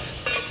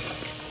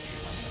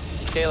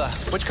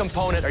 Kaila, which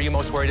component are you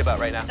most worried about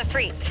right now? The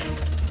frites.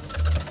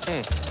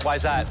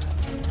 Why's that?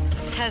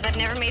 Because I've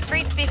never made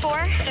frites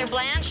before. They're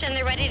blanched and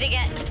they're ready to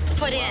get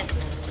put in.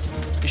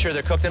 You sure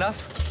they're cooked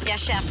enough?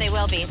 Yes, Chef, they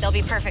will be. They'll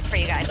be perfect for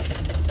you guys.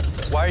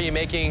 Why are you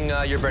making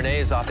your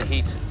béarnaise off the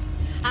heat?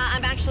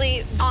 I'm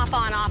actually off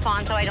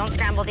on, so I don't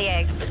scramble the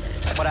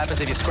eggs. What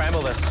happens if you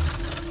scramble this?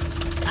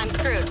 I'm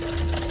screwed.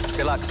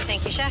 Good luck.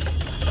 Thank you, Chef.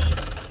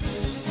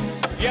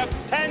 You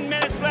have 10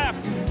 minutes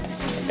left.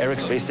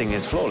 Eric's basting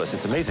is flawless.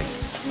 It's amazing.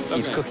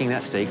 He's cooking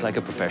that steak like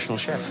a professional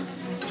chef.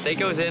 Steak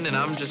goes in, and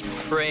I'm just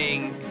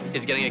praying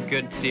it's getting a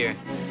good sear.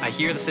 I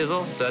hear the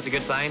sizzle, so that's a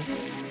good sign.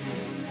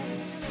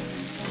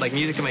 Like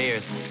music to my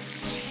ears.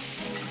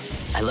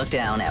 I look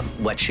down at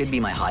what should be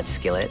my hot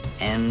skillet,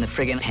 and the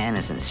friggin' pan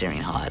isn't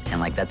searing hot.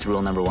 And like, that's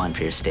rule number 1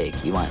 for your steak.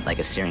 You want like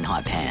a searing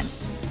hot pan.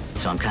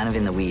 So I'm kind of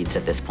in the weeds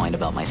at this point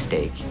about my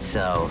steak.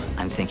 So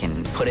I'm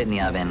thinking, put it in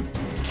the oven.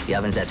 The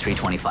oven's at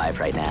 325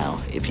 right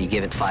now. If you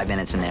give it 5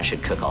 minutes in there, it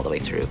should cook all the way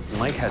through.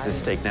 Mike has his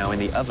steak now in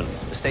the oven.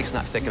 The steak's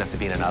not thick enough to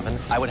be in an oven.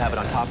 I would have it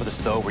on top of the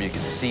stove where you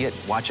can see it,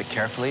 watch it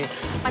carefully.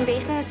 I'm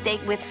basting the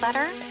steak with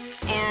butter,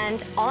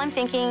 and all I'm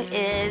thinking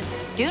is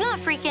do not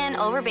freaking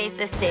overbaste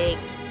this steak.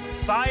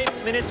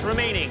 5 minutes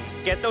remaining.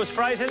 Get those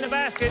fries in the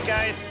basket,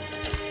 guys.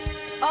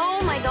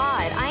 Oh my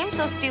God, I am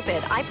so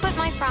stupid. I put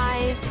my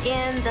fries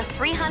in the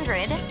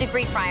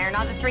 300-degree fryer,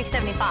 not the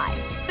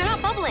 375. They're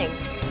not bubbling.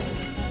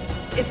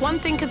 If one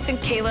thing could sink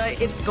Kaila,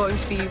 it's going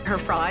to be her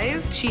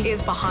fries. She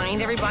is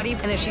behind everybody,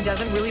 and if she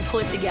doesn't really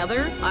pull it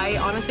together, I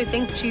honestly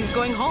think she's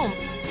going home.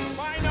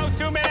 Final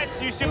 2 minutes.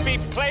 You should be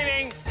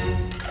plating.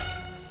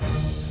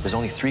 There's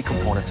only 3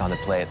 components on the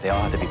plate. They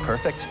all have to be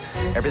perfect.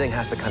 Everything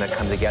has to kind of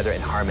come together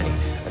in harmony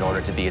in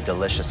order to be a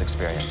delicious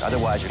experience.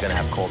 Otherwise, you're gonna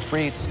have cold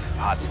frites,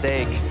 hot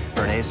steak,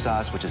 béarnaise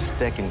sauce, which is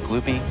thick and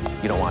gloopy.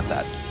 You don't want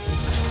that.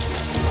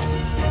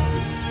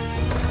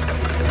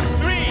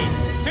 3,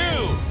 2,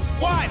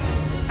 1.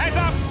 Hands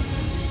up.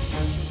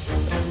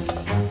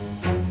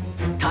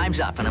 Time's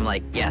up, and I'm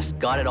like, yes,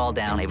 got it all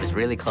down. It was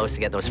really close to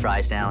get those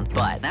fries down,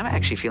 but I'm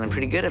actually feeling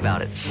pretty good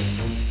about it.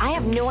 I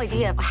have no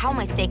idea how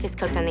my steak is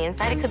cooked on the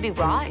inside. It could be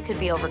raw, it could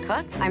be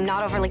overcooked. I'm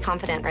not overly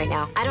confident right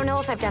now. I don't know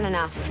if I've done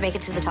enough to make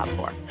it to the top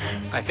 4.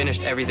 I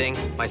finished everything.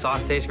 My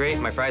sauce tastes great,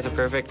 my fries are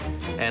perfect,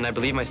 and I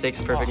believe my steak's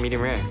a perfect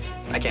medium rare.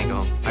 I can't go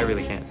home. I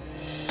really can't.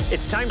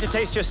 It's time to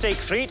taste your steak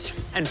frite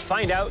and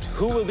find out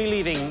who will be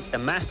leaving the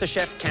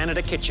MasterChef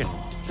Canada kitchen.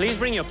 Please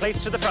bring your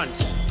plates to the front.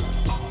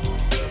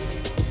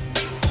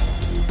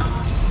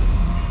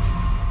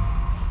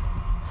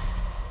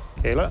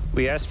 Kaila,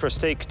 we asked for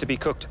steak to be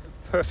cooked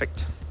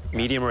perfect,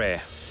 medium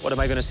rare. What am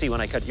I going to see when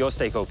I cut your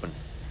steak open?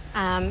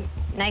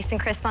 Nice and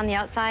crisp on the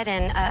outside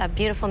and a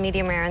beautiful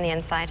medium rare on the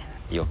inside.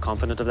 You're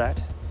confident of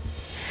that?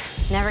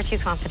 Never too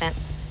confident.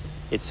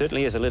 It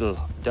certainly is a little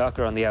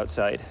darker on the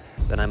outside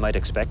than I might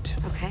expect.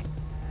 Okay.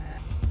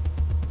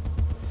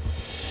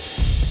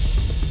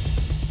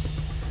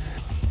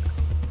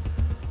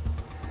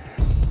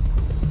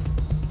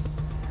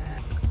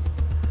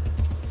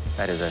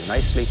 That is a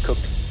nicely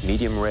cooked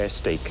medium rare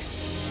steak.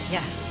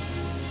 Yes.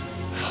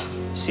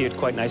 See it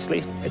quite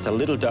nicely. It's a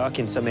little dark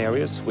in some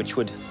areas, which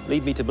would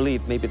lead me to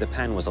believe maybe the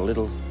pan was a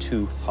little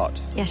too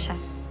hot. Yes, Chef.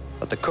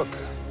 But the cook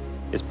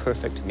is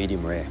perfect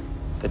medium rare.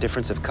 The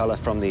difference of color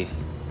from the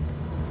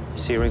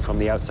searing from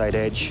the outside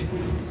edge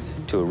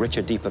to a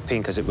richer, deeper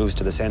pink as it moves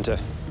to the center.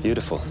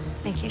 Beautiful.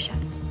 Thank you, Chef.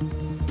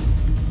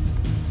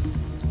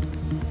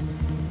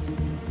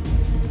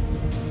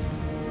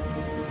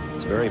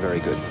 It's very, very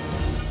good.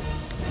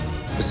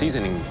 The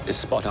seasoning is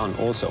spot on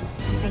also.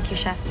 Thank you,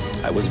 Chef.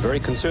 I was very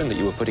concerned that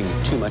you were putting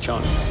too much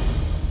on.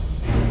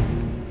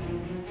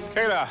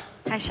 Kaila.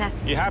 Hi, Chef.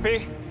 You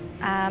happy?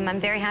 I'm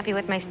very happy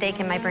with my steak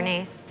and my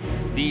béarnaise.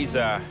 These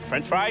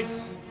French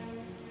fries,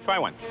 try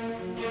one.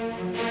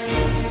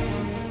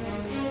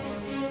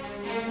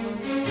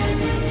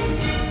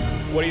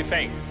 What do you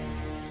think?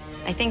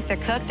 I think they're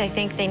cooked. I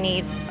think they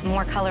need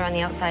more color on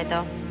the outside,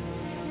 though.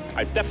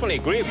 I definitely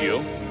agree with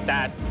you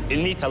that it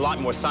needs a lot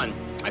more sun,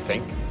 I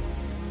think.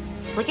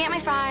 Looking at my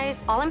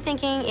fries, all I'm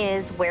thinking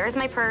is, where is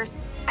my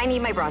purse? I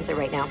need my bronzer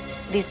right now.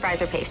 These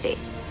fries are pasty.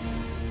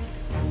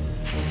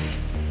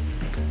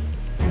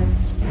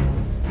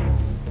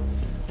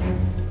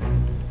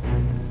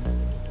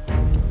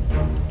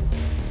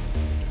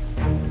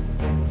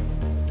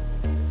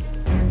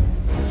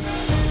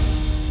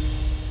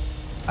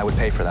 I would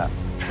pay for that.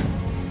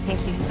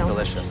 Thank you so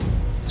much. It's delicious.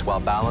 It's well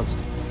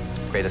balanced,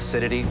 great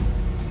acidity.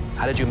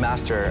 How did you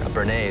master a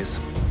béarnaise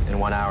in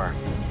 1 hour?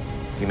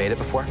 You made it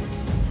before?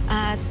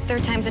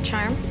 Third time's a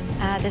charm.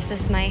 This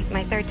is my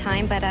third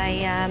time, but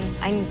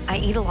I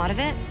eat a lot of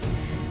it,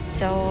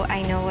 so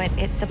I know what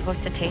it's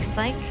supposed to taste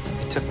like.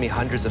 It took me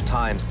hundreds of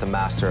times to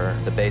master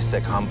the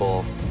basic,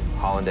 humble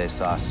hollandaise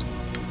sauce,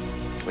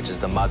 which is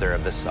the mother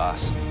of this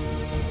sauce.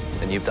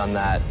 And you've done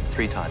that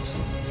 3 times.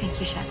 Thank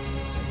you, Chef.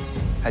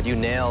 Had you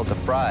nailed the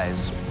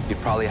fries,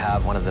 you'd probably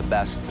have one of the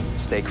best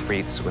steak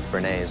frites with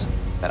béarnaise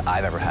that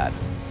I've ever had.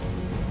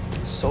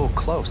 It's so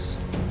close.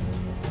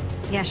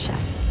 Yes,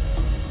 Chef.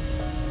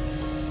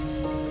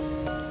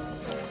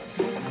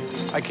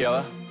 Hi,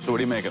 Kaila. So what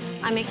are you making?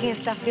 I'm making a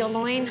stuffed veal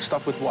loin.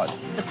 Stuffed with what?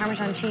 The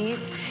Parmesan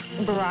cheese,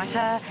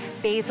 burrata,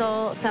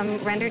 basil, some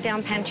rendered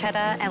down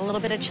pancetta, and a little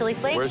bit of chili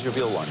flake. Where's your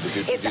veal loin?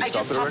 Did you I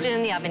just popped it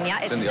in the oven,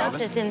 yeah. It's in the stuffed,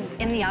 oven?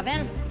 it's in the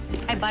oven.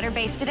 I butter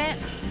basted it.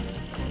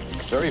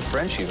 Very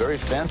Frenchy, very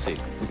fancy.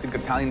 You think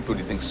Italian food,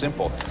 you think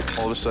simple.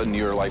 All of a sudden,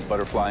 you're like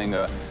butterflying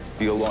a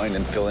veal loin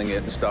and filling it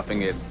and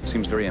stuffing it.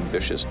 Seems very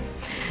ambitious.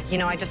 You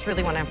know, I just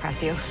really want to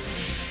impress you.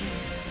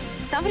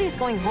 Somebody's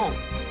going home,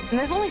 and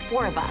there's only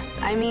 4 of us.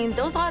 I mean,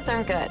 those odds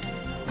aren't good.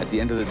 At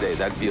the end of the day,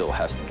 that veal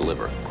has to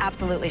deliver.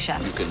 Absolutely,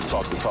 Chef. You can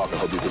talk the talk. I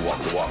hope you can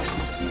walk the walk.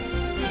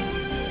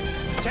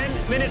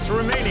 10 minutes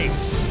remaining.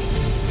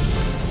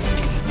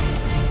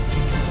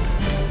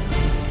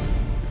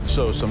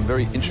 So some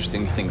very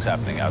interesting things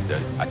happening out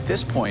there. At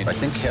this point, I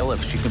think Kaila,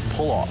 if she can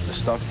pull off the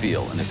stuffed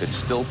veal, and if it's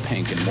still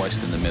pink and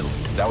moist in the middle,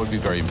 that would be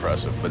very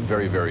impressive, but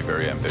very, very,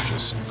 very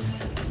ambitious.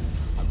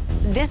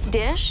 This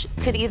dish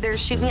could either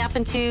shoot me up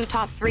into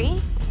top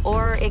 3,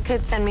 or it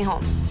could send me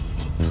home.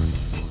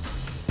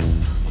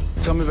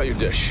 Tell me about your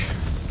dish.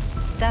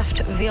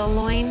 Stuffed veal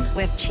loin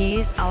with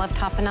cheese, olive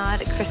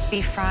tapenade,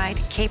 crispy fried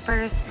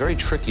capers. Very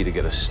tricky to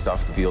get a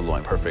stuffed veal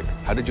loin perfect.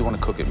 How did you want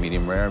to cook it?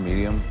 Medium rare,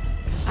 medium?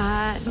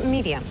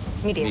 Medium.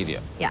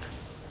 Medium. Yeah.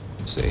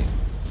 Let's see.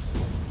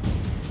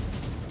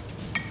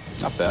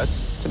 Not bad.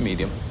 It's a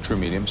medium, true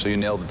medium, so you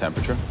nailed the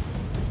temperature.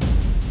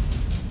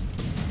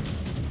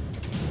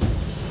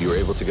 You were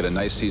able to get a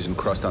nice seasoned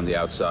crust on the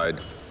outside.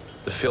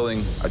 The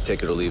filling, I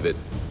take it or leave it.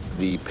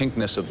 The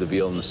pinkness of the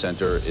veal in the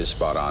center is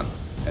spot on,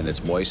 and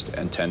it's moist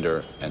and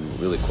tender and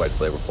really quite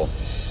flavorful.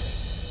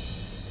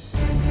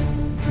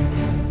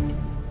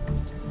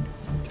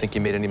 You think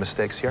you made any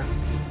mistakes here?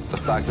 The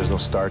fact there's no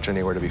starch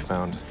anywhere to be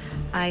found.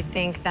 I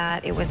think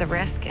that it was a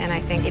risk, and I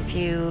think if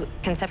you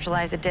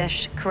conceptualize a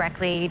dish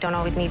correctly, you don't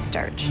always need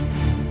starch.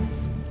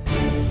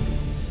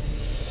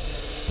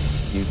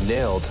 You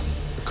nailed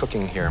the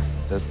cooking here.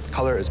 The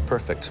color is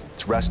perfect.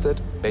 It's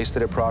rested,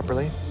 basted it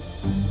properly.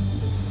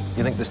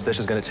 You think this dish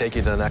is going to take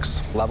you to the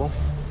next level?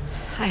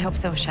 I hope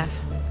so, Chef.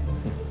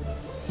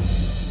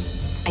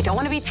 I don't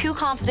want to be too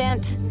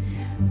confident,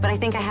 but I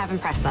think I have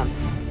impressed them.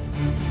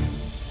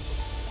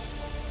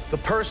 The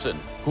person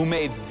who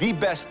made the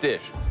best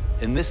dish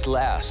in this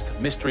last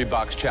Mystery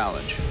Box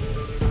Challenge,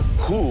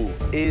 who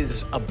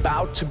is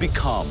about to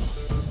become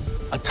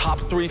a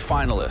top 3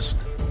 finalist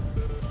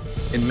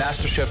in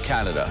MasterChef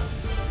Canada,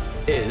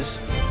 is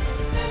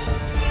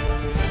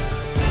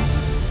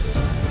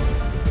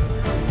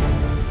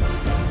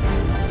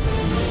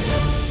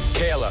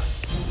Kaila.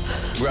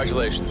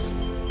 Congratulations.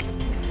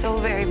 So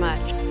very much.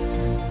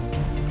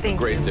 Thank you.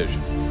 Great dish.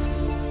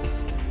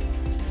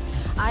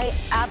 I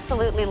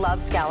absolutely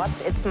love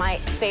scallops. It's my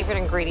favorite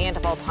ingredient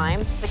of all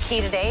time. The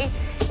key today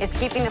is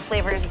keeping the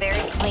flavors very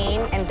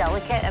clean and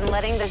delicate and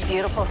letting this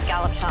beautiful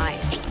scallop shine.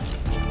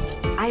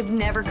 I've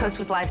never cooked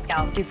with live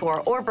scallops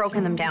before or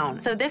broken them down,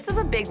 so this is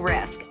a big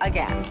risk,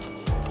 again.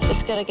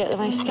 Just gotta get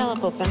my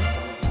scallop open.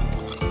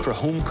 For a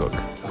home cook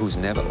who's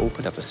never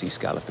opened up a sea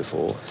scallop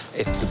before,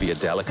 it could be a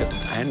delicate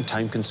and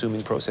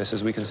time-consuming process,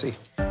 as we can see.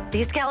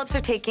 These scallops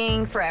are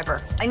taking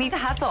forever. I need to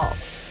hustle.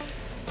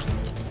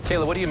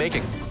 Kaila, what are you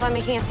making? I'm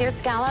making a seared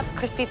scallop,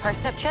 crispy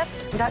parsnip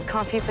chips, duck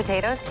confit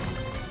potatoes,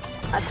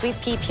 a sweet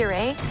pea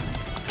puree,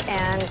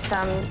 and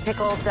some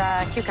pickled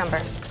cucumber.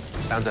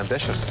 Sounds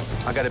ambitious.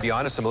 I gotta be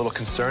honest, I'm a little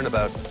concerned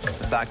about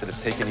the fact that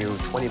it's taken you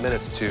 20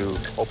 minutes to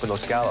open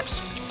those scallops.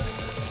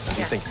 Do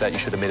you think that you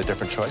should have made a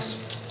different choice?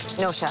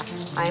 No, Chef.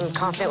 I'm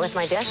confident with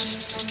my dish.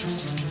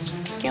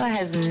 Kaila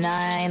has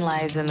 9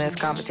 lives in this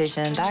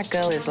competition. That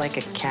girl is like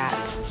a cat.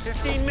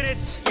 15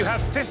 minutes. You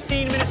have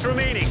 15 minutes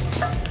remaining.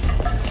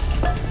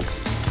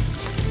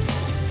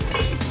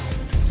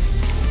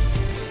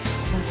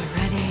 Those are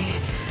ready.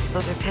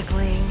 Those are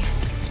pickling.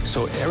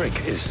 So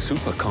Eric is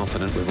super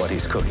confident with what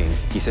he's cooking.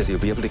 He says he'll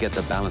be able to get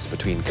the balance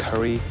between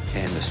curry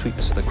and the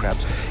sweetness of the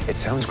crabs. It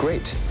sounds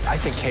great. I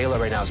think Kaila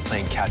right now is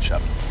playing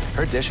catch-up.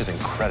 Her dish is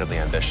incredibly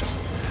ambitious.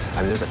 I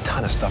mean, there's a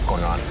ton of stuff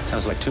going on.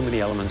 Sounds like too many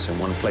elements in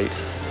one plate,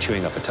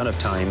 chewing up a ton of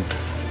time.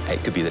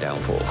 It could be the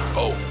downfall.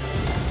 Oh.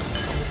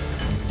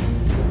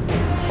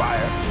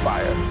 Fire,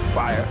 fire,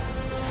 fire.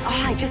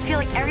 Oh, I just feel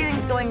like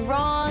everything's going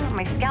wrong.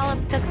 My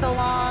scallops took so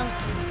long.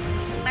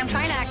 I'm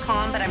trying to act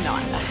calm, but I'm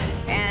not.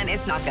 And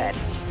it's not good.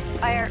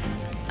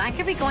 I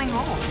could be going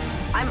home.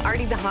 I'm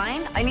already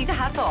behind. I need to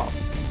hustle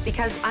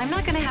because I'm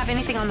not going to have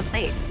anything on the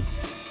plate.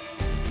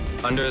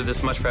 Under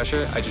this much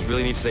pressure, I just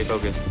really need to stay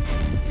focused.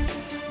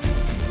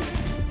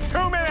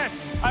 2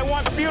 minutes! I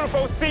want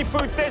beautiful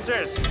seafood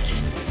dishes!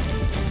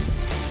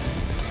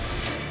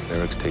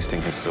 Eric's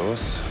tasting his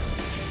sauce.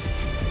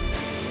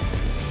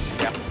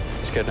 Yeah,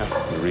 it's good now.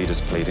 Rita's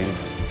plating.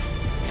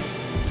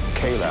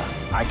 Kaila,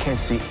 I can't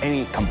see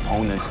any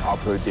components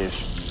of her dish.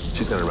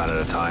 She's gonna run out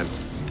of time.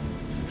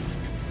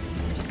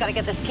 Just gotta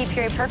get this pea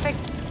puree perfect.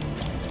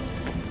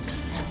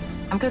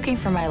 I'm cooking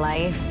for my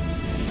life.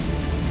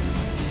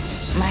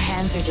 My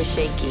hands are just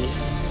shaky.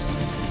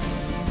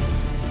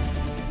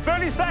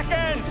 30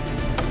 seconds!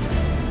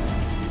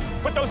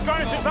 Put those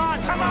garnishes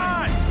on, come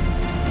on!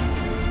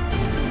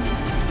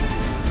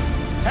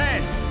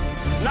 10,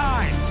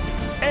 9,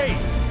 8,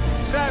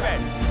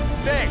 7,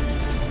 6,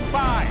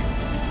 5,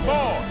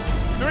 4,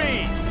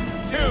 3,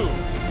 2,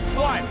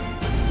 1,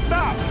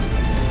 stop!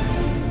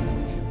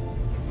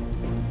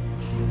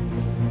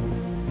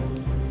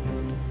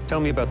 Tell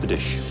me about the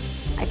dish.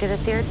 I did a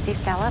seared sea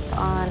scallop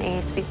on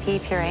a sweet pea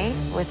puree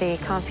with a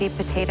confit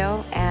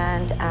potato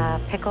and a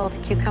pickled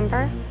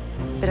cucumber,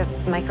 a bit of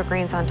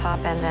microgreens on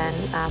top, and then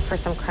for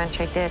some crunch,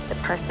 I did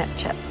parsnip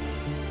chips.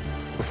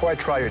 Before I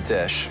try your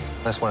dish,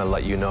 I just want to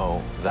let you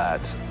know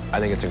that I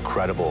think it's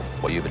incredible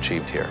what you've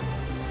achieved here.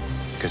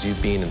 Because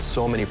you've been in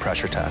so many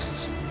pressure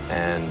tests,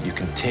 and you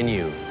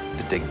continue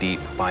to dig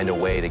deep, find a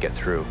way to get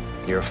through.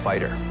 You're a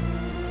fighter.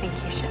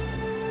 Thank you, Chef.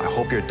 I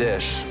hope your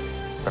dish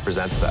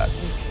represents that.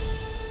 Me too.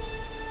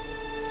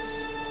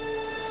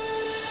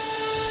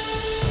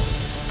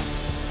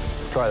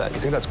 Try that. You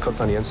think that's cooked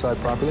on the inside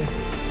properly?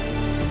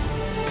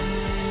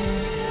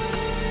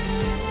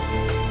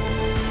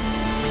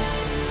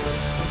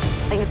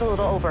 I think it's a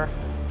little over,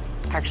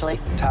 actually.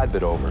 A tad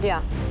bit over.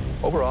 Yeah.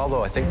 Overall,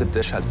 though, I think the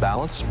dish has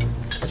balance.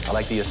 I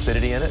like the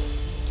acidity in it.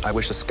 I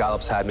wish the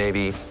scallops had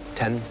maybe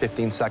 10,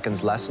 15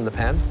 seconds less in the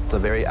pan. It's a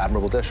very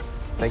admirable dish.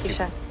 Thank you,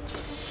 Chef.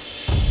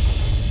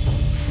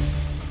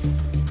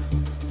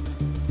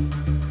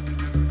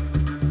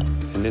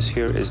 And this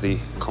here is the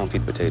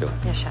confit potato.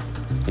 Yes, Chef.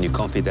 And you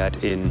confit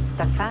that in?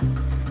 Duck fat.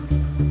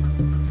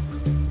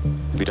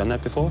 Have you done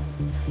that before?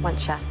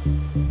 Once, Chef.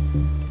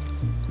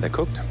 They're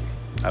cooked.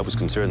 I was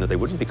concerned that they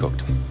wouldn't be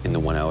cooked in the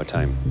 1 hour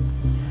time.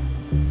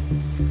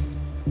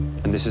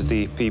 And this is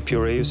the pea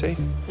puree, you say?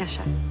 Yes,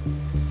 Chef.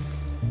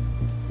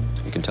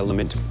 You can tell the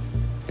mint.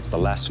 It's the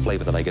last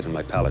flavor that I get in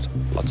my palate.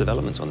 Lots of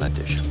elements on that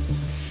dish.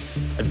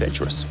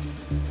 Adventurous.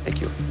 Thank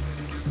you.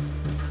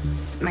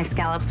 My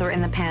scallops were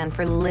in the pan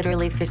for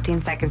literally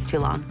 15 seconds too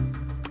long.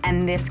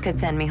 And this could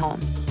send me home.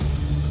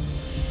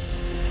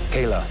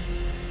 Kaila,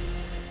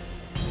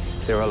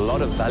 there are a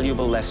lot of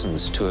valuable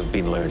lessons to have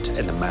been learned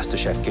in the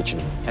MasterChef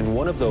kitchen. And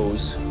one of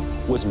those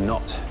was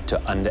not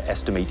to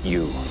underestimate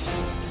you.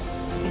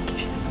 Thank you,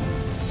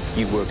 Chef.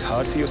 You worked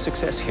hard for your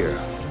success here.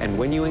 And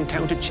when you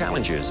encountered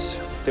challenges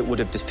that would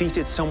have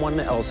defeated someone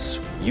else,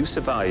 you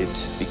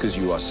survived because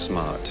you are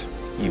smart.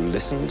 You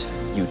listened,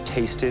 you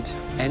tasted,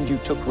 and you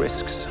took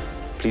risks.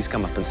 Please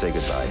come up and say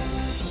goodbye.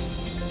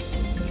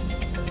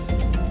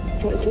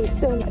 Thank you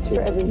so much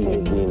for everything.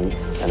 You've been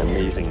an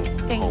amazing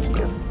home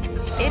cook.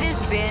 It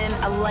has been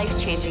a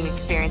life-changing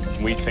experience.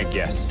 We think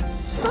yes.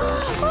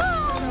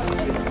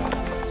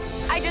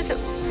 I just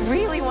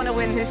really want to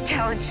win this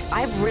challenge.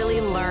 I've really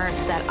learned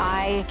that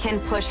I can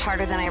push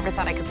harder than I ever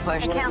thought I could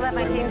push. I can't let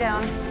my team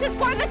down. This is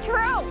for the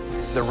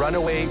truth. The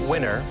runaway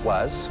winner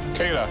was?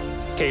 Kaila.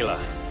 Kaila.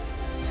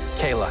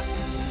 Kaila.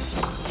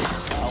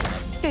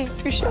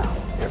 Thank you, Chef.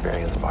 You're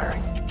very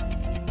inspiring.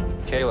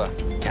 Kaila,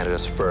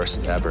 Canada's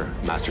first ever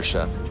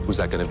MasterChef. Who's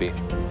that going to be?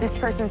 This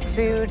person's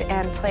food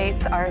and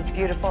plates are as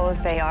beautiful as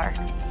they are.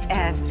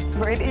 And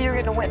Marita, you're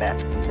going to win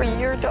it for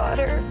your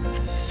daughter.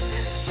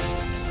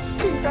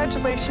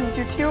 Congratulations,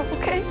 you two,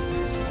 okay?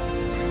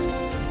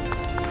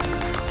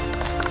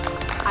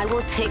 I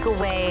will take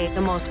away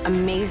the most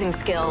amazing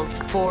skills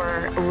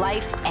for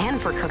life and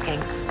for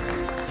cooking.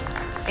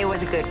 It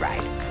was a good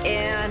ride,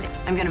 and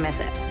I'm gonna miss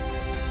it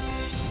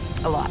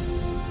a lot.